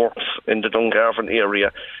planner that works in the Dungarvan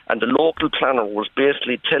area. And the local planner was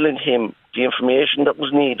basically telling him the information that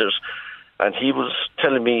was needed. And he was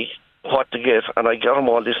telling me what to get, and I got him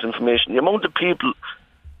all this information. The amount of people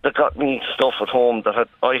that got me stuff at home that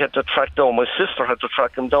I had to track down, my sister had to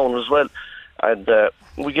track them down as well. And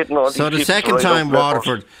we getting all these. So the second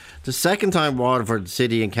time Waterford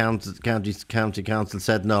City and County Council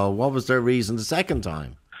said no. What was their reason the second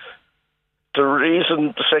time? The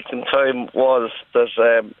reason the second time was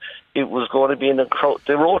that it was going to be in a crowd.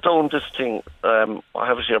 They wrote down this thing, I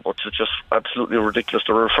have it here, but it's just absolutely ridiculous.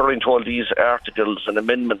 They're referring to all these articles and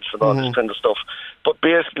amendments and all this kind of stuff. But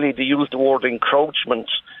basically they used the word encroachment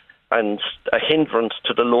and a hindrance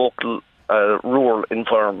to the local rural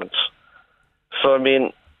environment. So, I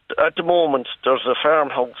mean, at the moment there's a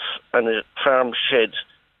farmhouse and a farm shed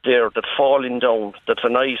there that's falling down, that's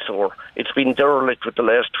an eyesore. It's been derelict for the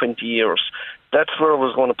last 20 years. That's where I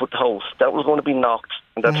was going to put the house. That was going to be knocked,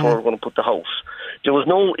 and that's where we're going to put the house. There was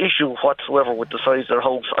no issue whatsoever with the size of the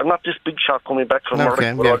house. I'm not this big shot coming back from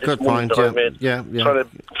America with all this money that I made,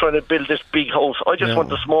 trying to build this big house. I just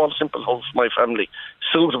want a small, simple house for my family,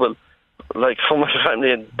 suitable, like, for my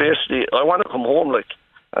family. And basically, I want to come home, like,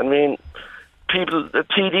 I mean, people, the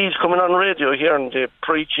TDs coming on radio here and they're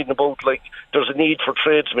preaching about, like, there's a need for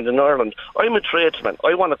tradesmen in Ireland. I'm a tradesman.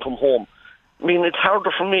 I want to come home. I mean, it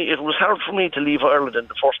was hard for me to leave Ireland in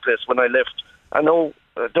the first place when I left. I know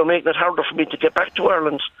they're making it harder for me to get back to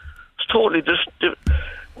Ireland. It's totally it's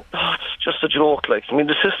just a joke. Like, I mean,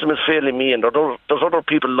 the system is failing me, and there's other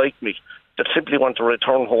people like me that simply want to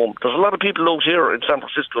return home. There's a lot of people out here in San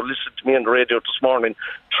Francisco listening to me on the radio this morning,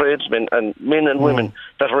 tradesmen and men and women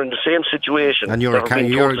that are in the same situation. And you're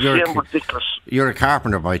a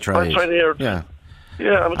carpenter by trade. I'm trying to hear.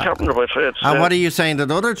 Yeah, I'm a carpenter by trade. And what are you saying, that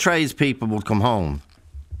other tradespeople would come home?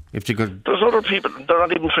 If you could... There's other people, they're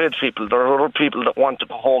not even tradespeople, there are other people that want to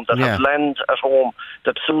go home, that have land at home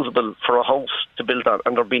that's suitable for a house to build on,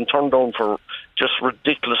 and they're being turned down for just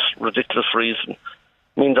ridiculous reason.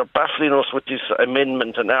 I mean, they're baffling us with this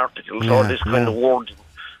amendment and articles, all this kind of wording.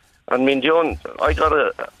 I mean, I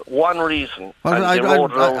got one reason. Well, I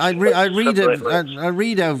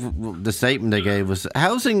read out the statement they gave was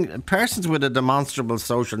housing persons with a demonstrable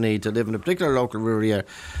social need to live in a particular local rural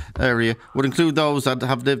area would include those that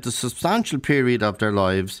have lived a substantial period of their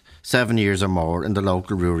lives, 7 years or more, in the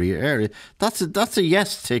local rural area. That's a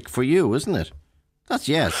yes tick for you, isn't it? That's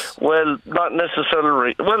yes. Well, not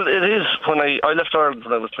necessarily. Well, it is. When I left Ireland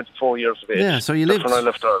when I was 24 years of age. Yeah, so you lived. That's when I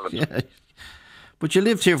left Ireland. Yeah. But you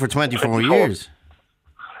lived here for 24 years.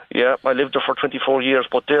 Yeah, I lived there for 24 years,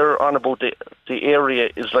 but they're on about the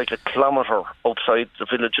area is like a kilometre outside the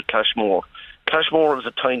village of Cashmore. Cashmore is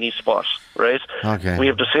a tiny spot, right? Okay. We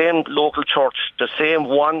have the same local church, the same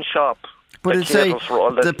one shop. But it's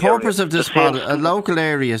the purpose of this pod, a local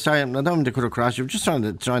area. Sorry, I don't mean to cut across you. I'm just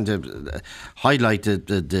trying to highlight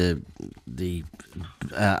the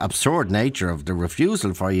absurd nature of the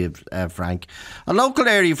refusal for you, Frank. A local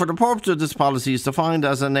area, for the purpose of this policy, is defined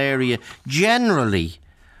as an area generally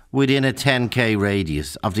within a 10k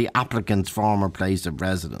radius of the applicant's former place of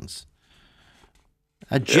residence.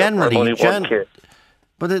 Generally,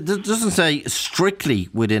 but it doesn't say strictly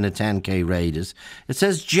within a 10k radius. It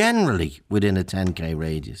says generally within a 10k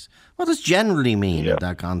radius. What does generally mean in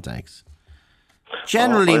that context?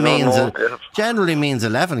 Generally means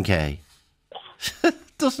 11k,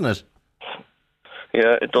 doesn't it?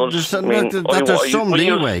 Yeah, it does. There's some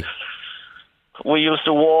leeway. We used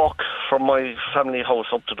to walk from my family house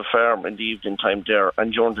up to the farm in the evening time there,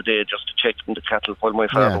 and during the day just to check in the cattle while my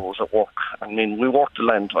father was at work. I mean, we worked the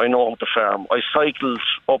land. I know how to farm. I cycled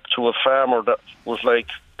up to a farmer that was like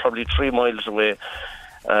probably 3 miles away.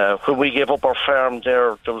 When we gave up our farm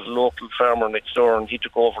there was a local farmer next door, and he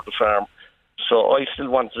took over the farm. So I still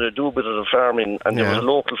wanted to do a bit of the farming, and there was a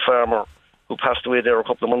local farmer who passed away there a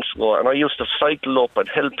couple of months ago, and I used to cycle up and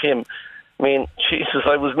help him. I mean, Jesus,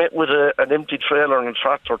 I was met with an empty trailer and a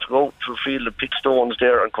tractor to go to the field and pick stones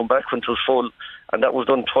there and come back when it was full, and that was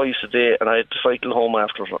done twice a day, and I had to cycle home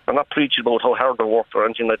after. I'm not preaching about how hard I worked or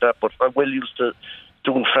anything like that, but I'm well used to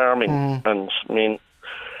doing farming, and I mean,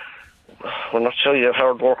 we're not sure you have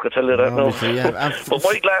hard work, I tell you that now. But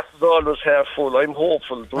my glass is always half full. I'm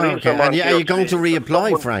hopeful. And are you going to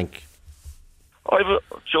reapply, Frank?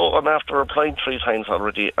 I'm after applying 3 times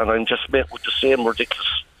already, and I'm just met with the same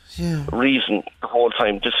ridiculous reason the whole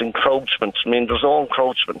time. This encroachment. I mean, there's no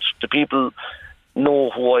encroachment. The people know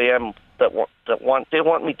who I am. They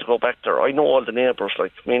want me to go back there. I know all the neighbours.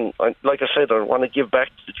 Like I said, I want to give back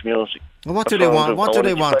to the community. Well, what do they want? What do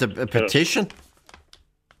they want? A petition?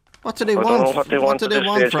 What do they want? I don't know what they want. What do they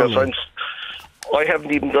want from me? I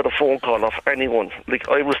haven't even got a phone call off anyone. Like,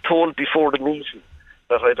 I was told before the meeting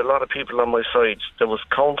that I had a lot of people on my side. There was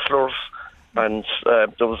councillors and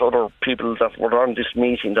there was other people that were on this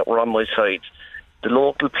meeting that were on my side. The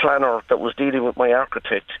local planner that was dealing with my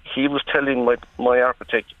architect, he was telling my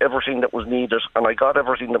architect everything that was needed, and I got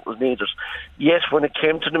everything that was needed. Yet when it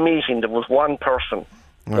came to the meeting, there was one person.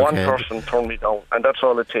 Okay. One person turned me down, and that's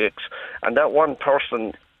all it takes. And that one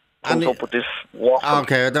person comes up with this waffle.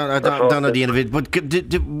 Okay, I don't know the individual,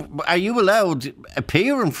 but are you allowed to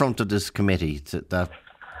appear in front of this committee to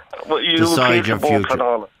decide your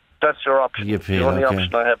future? That's your option. The only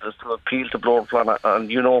option I have is to appeal to Bloor Planner,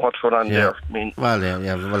 and you know what's going on there. I mean, well,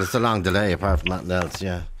 it's a long delay apart from that else,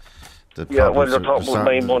 well, you're talking about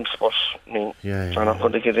 9 months, but I mean, I'm not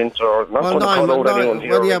going to get into or not going to call out anyone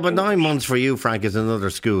here. Well, yeah, but 9 months for you, Frank, is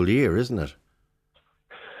another school year, isn't it?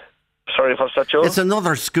 Sorry, what's that, Joe? It's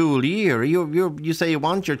another school year. You say you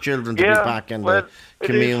want your children to be back in the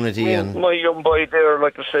community. My young boy there,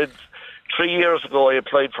 like I said, 3 years ago I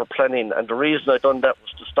applied for planning, and the reason I done that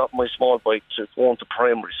was to stop my small boy to go into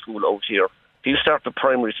primary school out here. He started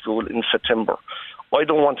primary school in September. I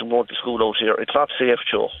don't want him going to school out here. It's not safe,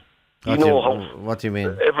 Joe. What do you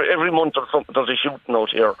mean? Every month or something there's a shooting out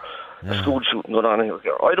here, a school shooting going on here.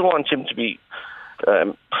 I don't want him to be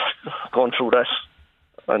going through that.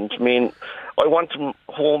 And I mean, I want him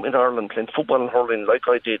home in Ireland playing football and hurling like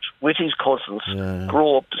I did with his cousins,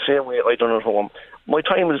 grow up the same way I done at home. My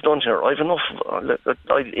time is done here. I've enough.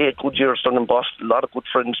 I had 8 good years done in Boston, a lot of good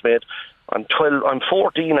friends made. I'm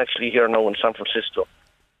 14 actually here now in San Francisco.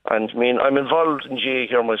 And I mean, I'm involved in GA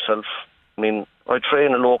here myself. I mean, I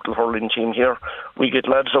train a local hurling team here. We get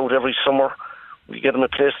lads out every summer. We get them a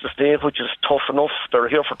place to stay, which is tough enough. They're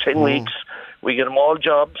here for 10 weeks. We get them all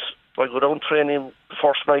jobs. I go down training the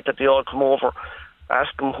first night that they all come over,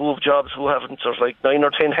 ask them who have jobs, who haven't. There's like 9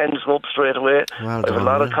 or 10 hands go up straight away. I have a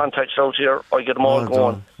lot of contacts out here. I get them all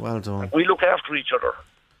going. Well done. We look after each other.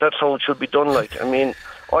 That's how it should be done. Like, I mean,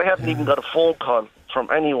 I haven't even got a phone call from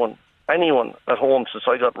anyone at home since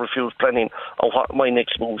I got refused planning on what my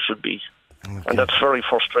next move should be. And that's very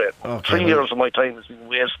frustrating. Okay, 3 years of my time has been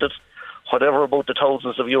wasted. Whatever about the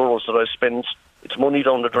thousands of euros that I spent, it's money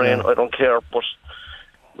down the drain. I don't care. But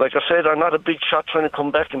like I said, I'm not a big shot trying to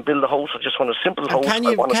come back and build a house. I just want a simple house.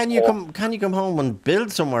 Can you come home and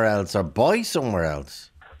build somewhere else or buy somewhere else?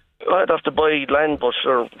 I'd have to buy land, but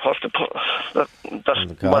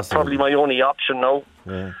that's probably my only option now.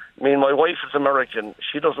 Yeah. I mean, my wife is American.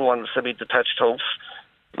 She doesn't want a semi-detached house.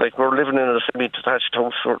 Like, we're living in a semi-detached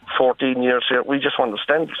house for 14 years here. We just want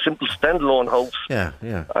a simple standalone house. Yeah.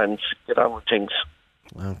 And get on with things.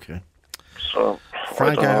 Okay. So,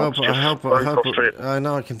 Frank, I hope. frustrating. I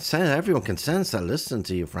know. I can sense. Everyone can sense that listening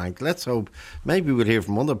to you, Frank. Let's hope. Maybe we'll hear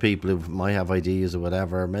from other people who might have ideas or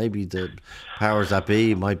whatever. Maybe the powers that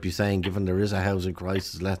be might be saying, given there is a housing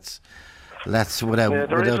crisis, let's without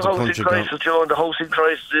there is a housing crisis, Joe, and the housing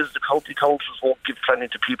crisis is the county councils won't give planning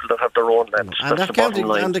to people that have their own land. And that's the bottom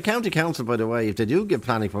line. And the county council, by the way, if they do give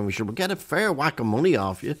planning permission, will get a fair whack of money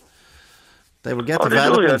off you. They will get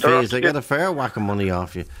development fees. They get a fair whack of money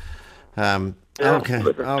off you. Okay.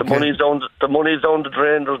 The money's down the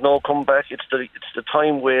drain. There's no comeback. It's the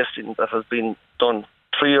time wasting that has been done.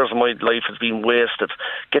 3 years of my life has been wasted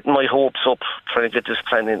getting my hopes up trying to get this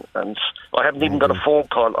plan in, and I haven't even got a phone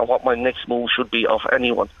call on what my next move should be off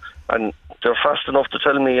anyone. And they're fast enough to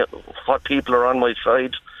tell me what people are on my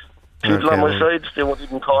side. People on my side, they won't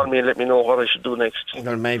even call me and let me know what I should do next.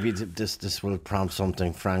 Well, maybe this will prompt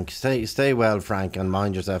something, Frank. Stay well, Frank, and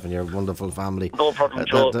mind yourself and your wonderful family. No problem,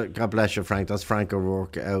 Joe. God bless you, Frank. That's Frank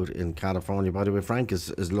O'Rourke out in California. By the way, Frank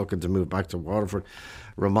is looking to move back to Waterford.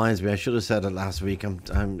 Reminds me, I should have said it last week.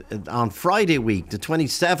 I'm on Friday week, the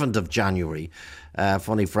 27th of January.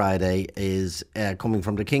 Funny Friday is coming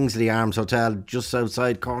from the Kingsley Arms Hotel just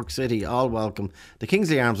outside Cork City. All welcome. The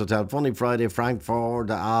Kingsley Arms Hotel. Funny Friday. Frank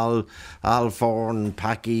Ford, Al Forn,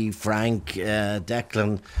 Packy, Frank,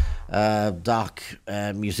 Declan, Doc,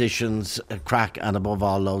 musicians, crack, and above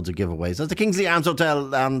all, loads of giveaways. That's the Kingsley Arms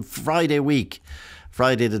Hotel on Friday week,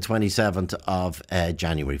 Friday the 27th of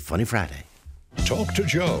January. Funny Friday. Talk to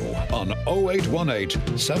Joe on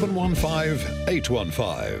 0818 715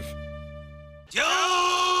 815.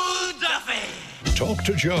 Joe Duffy. Talk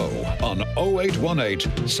to Joe on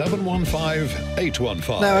 0818 715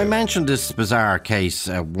 815. Now, I mentioned this bizarre case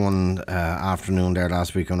one afternoon there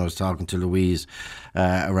last week when I was talking to Louise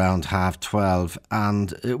around 12:30,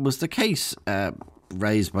 and it was the case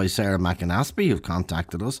raised by Sarah McAnaspey, who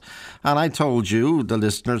contacted us, and I told you, the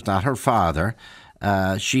listeners, that her father,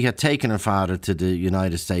 she had taken her father to the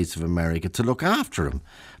United States of America to look after him,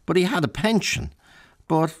 but he had a pension.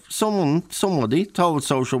 But somebody told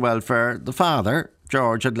social welfare the father,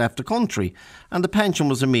 George, had left the country, and the pension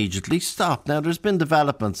was immediately stopped. Now, there's been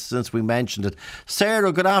developments since we mentioned it.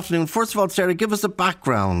 Sarah, good afternoon. First of all, Sarah, give us a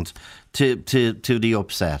background to the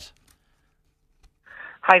upset.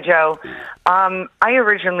 Hi, Joe. I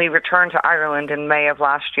originally returned to Ireland in May of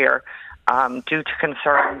last year due to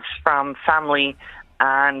concerns from family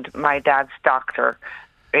and my dad's doctor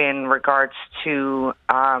in regards to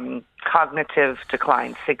cognitive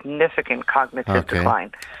decline, significant cognitive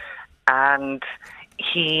decline. And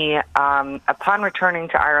he, upon returning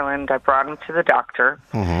to Ireland, I brought him to the doctor,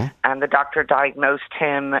 and the doctor diagnosed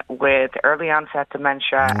him with early onset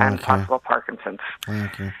dementia and possible Parkinson's.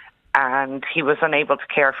 And he was unable to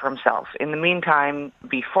care for himself. In the meantime,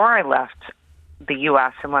 before I left the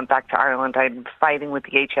U.S. and went back to Ireland, I'd been fighting with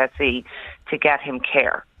the HSE to get him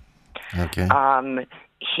care.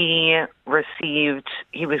 He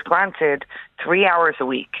was granted 3 hours a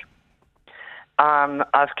week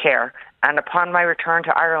of care. And upon my return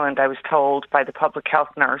to Ireland, I was told by the public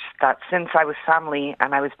health nurse that since I was family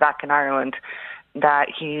and I was back in Ireland, that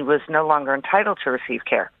he was no longer entitled to receive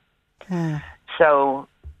care. So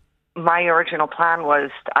my original plan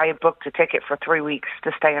was I had booked a ticket for 3 weeks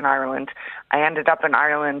to stay in Ireland. I ended up in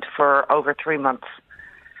Ireland for over 3 months.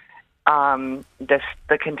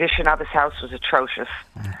 The condition of his house was atrocious.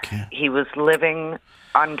 He was living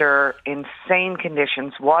under insane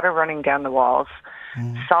conditions, water running down the walls,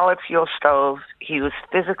 solid fuel stoves. He was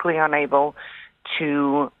physically unable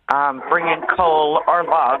to bring in coal or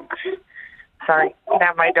logs. Sorry,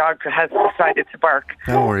 now my dog has decided to bark.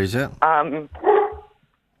 No worries, yeah.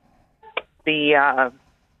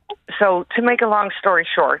 So to make a long story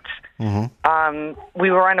short, we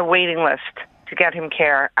were on a waiting list to get him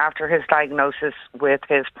care after his diagnosis with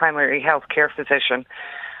his primary health care physician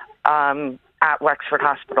at Wexford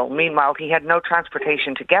Hospital. Meanwhile, he had no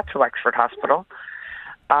transportation to get to Wexford Hospital.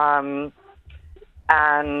 And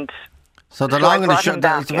so the long and the short,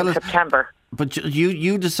 in September. But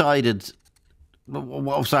you decided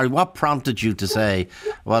Sorry, what prompted you to say,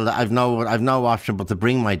 well, I've no option but to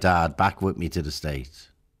bring my dad back with me to the States?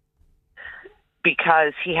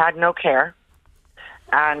 Because he had no care,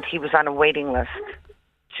 and he was on a waiting list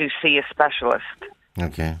to see a specialist.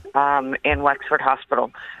 Okay. In Wexford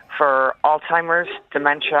Hospital for Alzheimer's,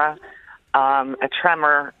 dementia, a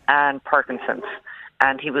tremor, and Parkinson's.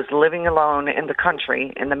 And he was living alone in the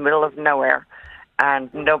country, in the middle of nowhere,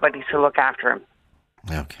 and nobody to look after him.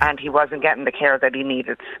 Okay. And he wasn't getting the care that he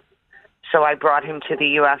needed. So I brought him to the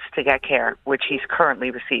U.S. to get care, which he's currently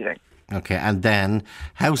receiving. Okay, and then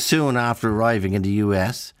how soon after arriving in the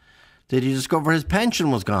U.S. did you discover his pension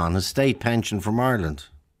was gone, his state pension from Ireland?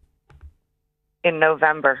 In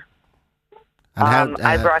November. And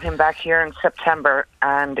I brought him back here in September,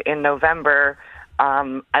 and in November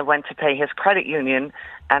I went to pay his credit union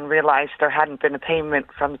and realized there hadn't been a payment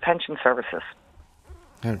from the pension services.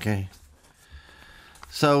 Okay.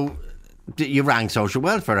 So you rang social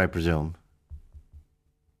welfare, I presume?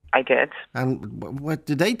 I did. And what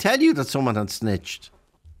did they tell you that someone had snitched?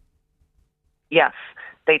 Yes.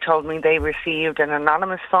 They told me they received an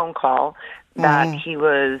anonymous phone call that he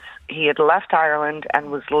had left Ireland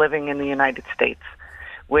and was living in the United States,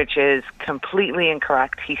 which is completely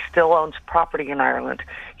incorrect. He still owns property in Ireland.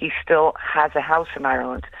 He still has a house in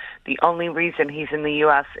Ireland. The only reason he's in the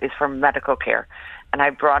U.S. is for medical care. And I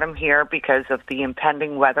brought him here because of the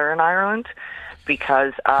impending weather in Ireland,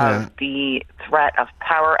 because of the threat of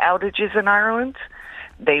power outages in Ireland.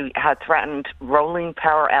 They had threatened rolling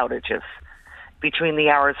power outages between the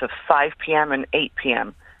hours of 5 p.m. and 8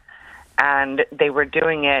 p.m. And they were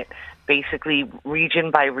doing it basically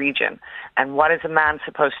region by region. And what is a man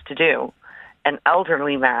supposed to do? An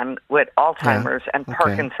elderly man with Alzheimer's and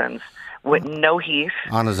Parkinson's, with no heat,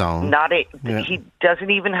 on his own, he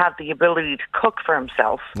doesn't even have the ability to cook for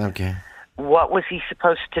himself. Okay. What was he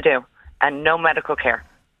supposed to do? And no medical care,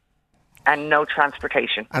 and no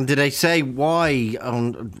transportation. And did they say why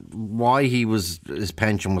his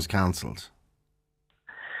pension was cancelled?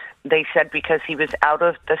 They said because he was out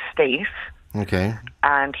of the state. Okay.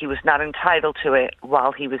 And he was not entitled to it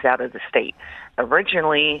while he was out of the state.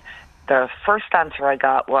 Originally, the first answer I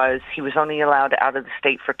got was he was only allowed out of the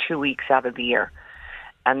state for 2 weeks out of the year.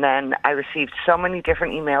 And then I received so many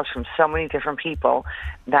different emails from so many different people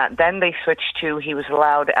that then they switched to he was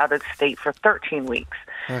allowed out of the state for 13 weeks.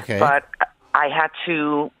 Okay. But I had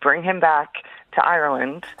to bring him back to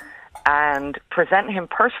Ireland and present him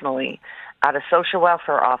personally at a social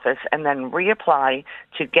welfare office and then reapply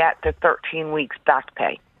to get the 13 weeks back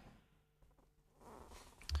pay.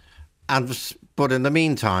 But in the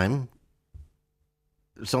meantime,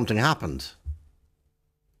 something happened.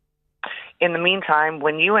 In the meantime,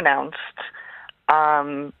 when you announced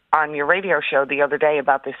on your radio show the other day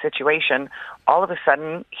about this situation, all of a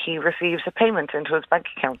sudden he receives a payment into his bank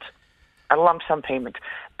account, a lump sum payment,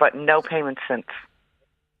 but no payment since.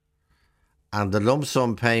 And the lump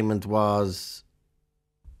sum payment was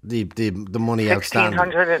the money outstanding.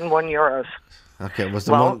 €1,601. Okay, was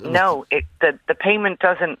the no, the payment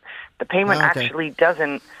doesn't. The payment actually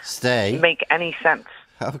doesn't make any sense.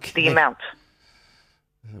 Okay. The amount.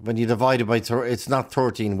 When you divide it by it's not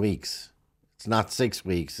 13 weeks. It's not 6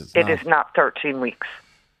 weeks. It is not 13 weeks.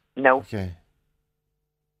 No. Okay.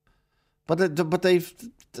 But they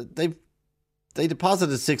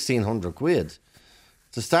deposited £1,600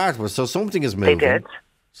 to start with, so something is moving. They did.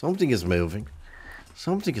 Something is moving.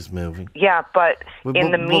 Something is moving. Yeah, but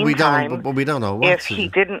in the meantime, we don't know if he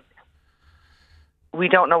didn't. We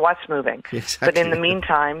don't know what's moving. Exactly. But in the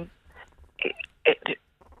meantime,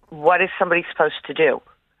 what is somebody supposed to do?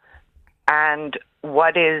 And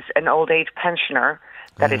what is an old age pensioner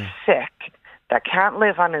that is sick, that can't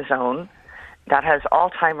live on his own, that has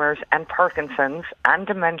Alzheimer's and Parkinson's and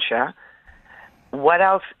dementia? What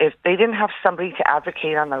else, if they didn't have somebody to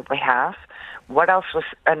advocate on their behalf, what else was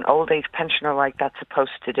an old age pensioner like that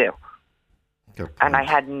supposed to do? And I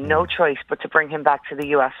had no choice but to bring him back to the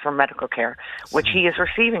U.S. for medical care, which he is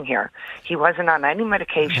receiving here. He wasn't on any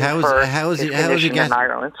medication for his condition in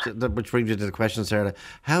Ireland. Which brings you to the question, Sarah.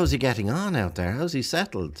 How is he getting on out there? How is he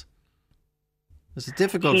settled? Is it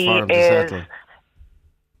difficult for him to settle?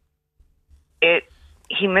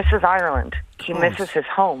 He misses Ireland. He misses his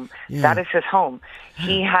home. Yeah. That is his home.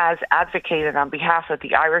 He has advocated on behalf of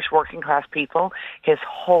the Irish working class people his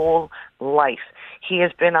whole life. He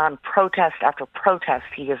has been on protest after protest.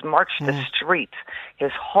 He has marched the streets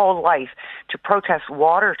his whole life to protest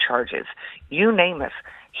water charges. You name it.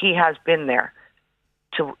 He has been there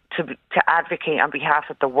to advocate on behalf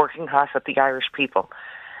of the working class of the Irish people.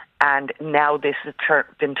 And now this has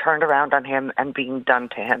been turned around on him and being done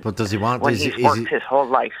to him. But does he want? When he's worked his whole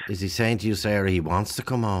life. Is he saying to you, Sarah, he wants to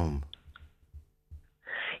come home?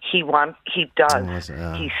 He does.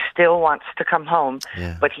 He still wants to come home,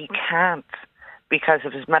 but he can't because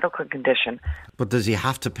of his medical condition. But does he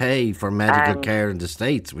have to pay for medical care in the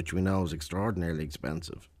States, which we know is extraordinarily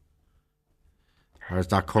expensive? Or is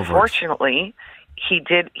that covered? Fortunately, he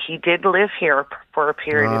did live here for a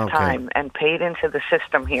period of time and paid into the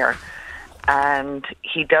system here, and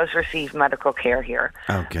he does receive medical care here.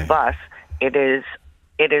 Okay. But it is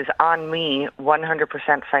on me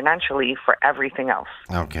 100% financially for everything else.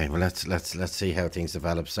 Okay, well let's see how things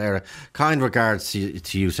develop. Sarah, kind regards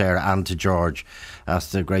to you, Sarah, and to George.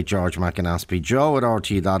 That's the great George McAnaspey. Joe at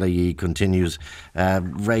RT.ie continues.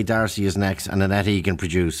 Ray Darcy is next, and Annette Egan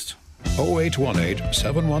produced. 0818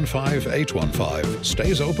 715 815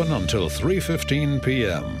 stays open until 3:15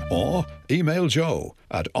 p.m. or email joe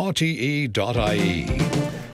at rte.ie.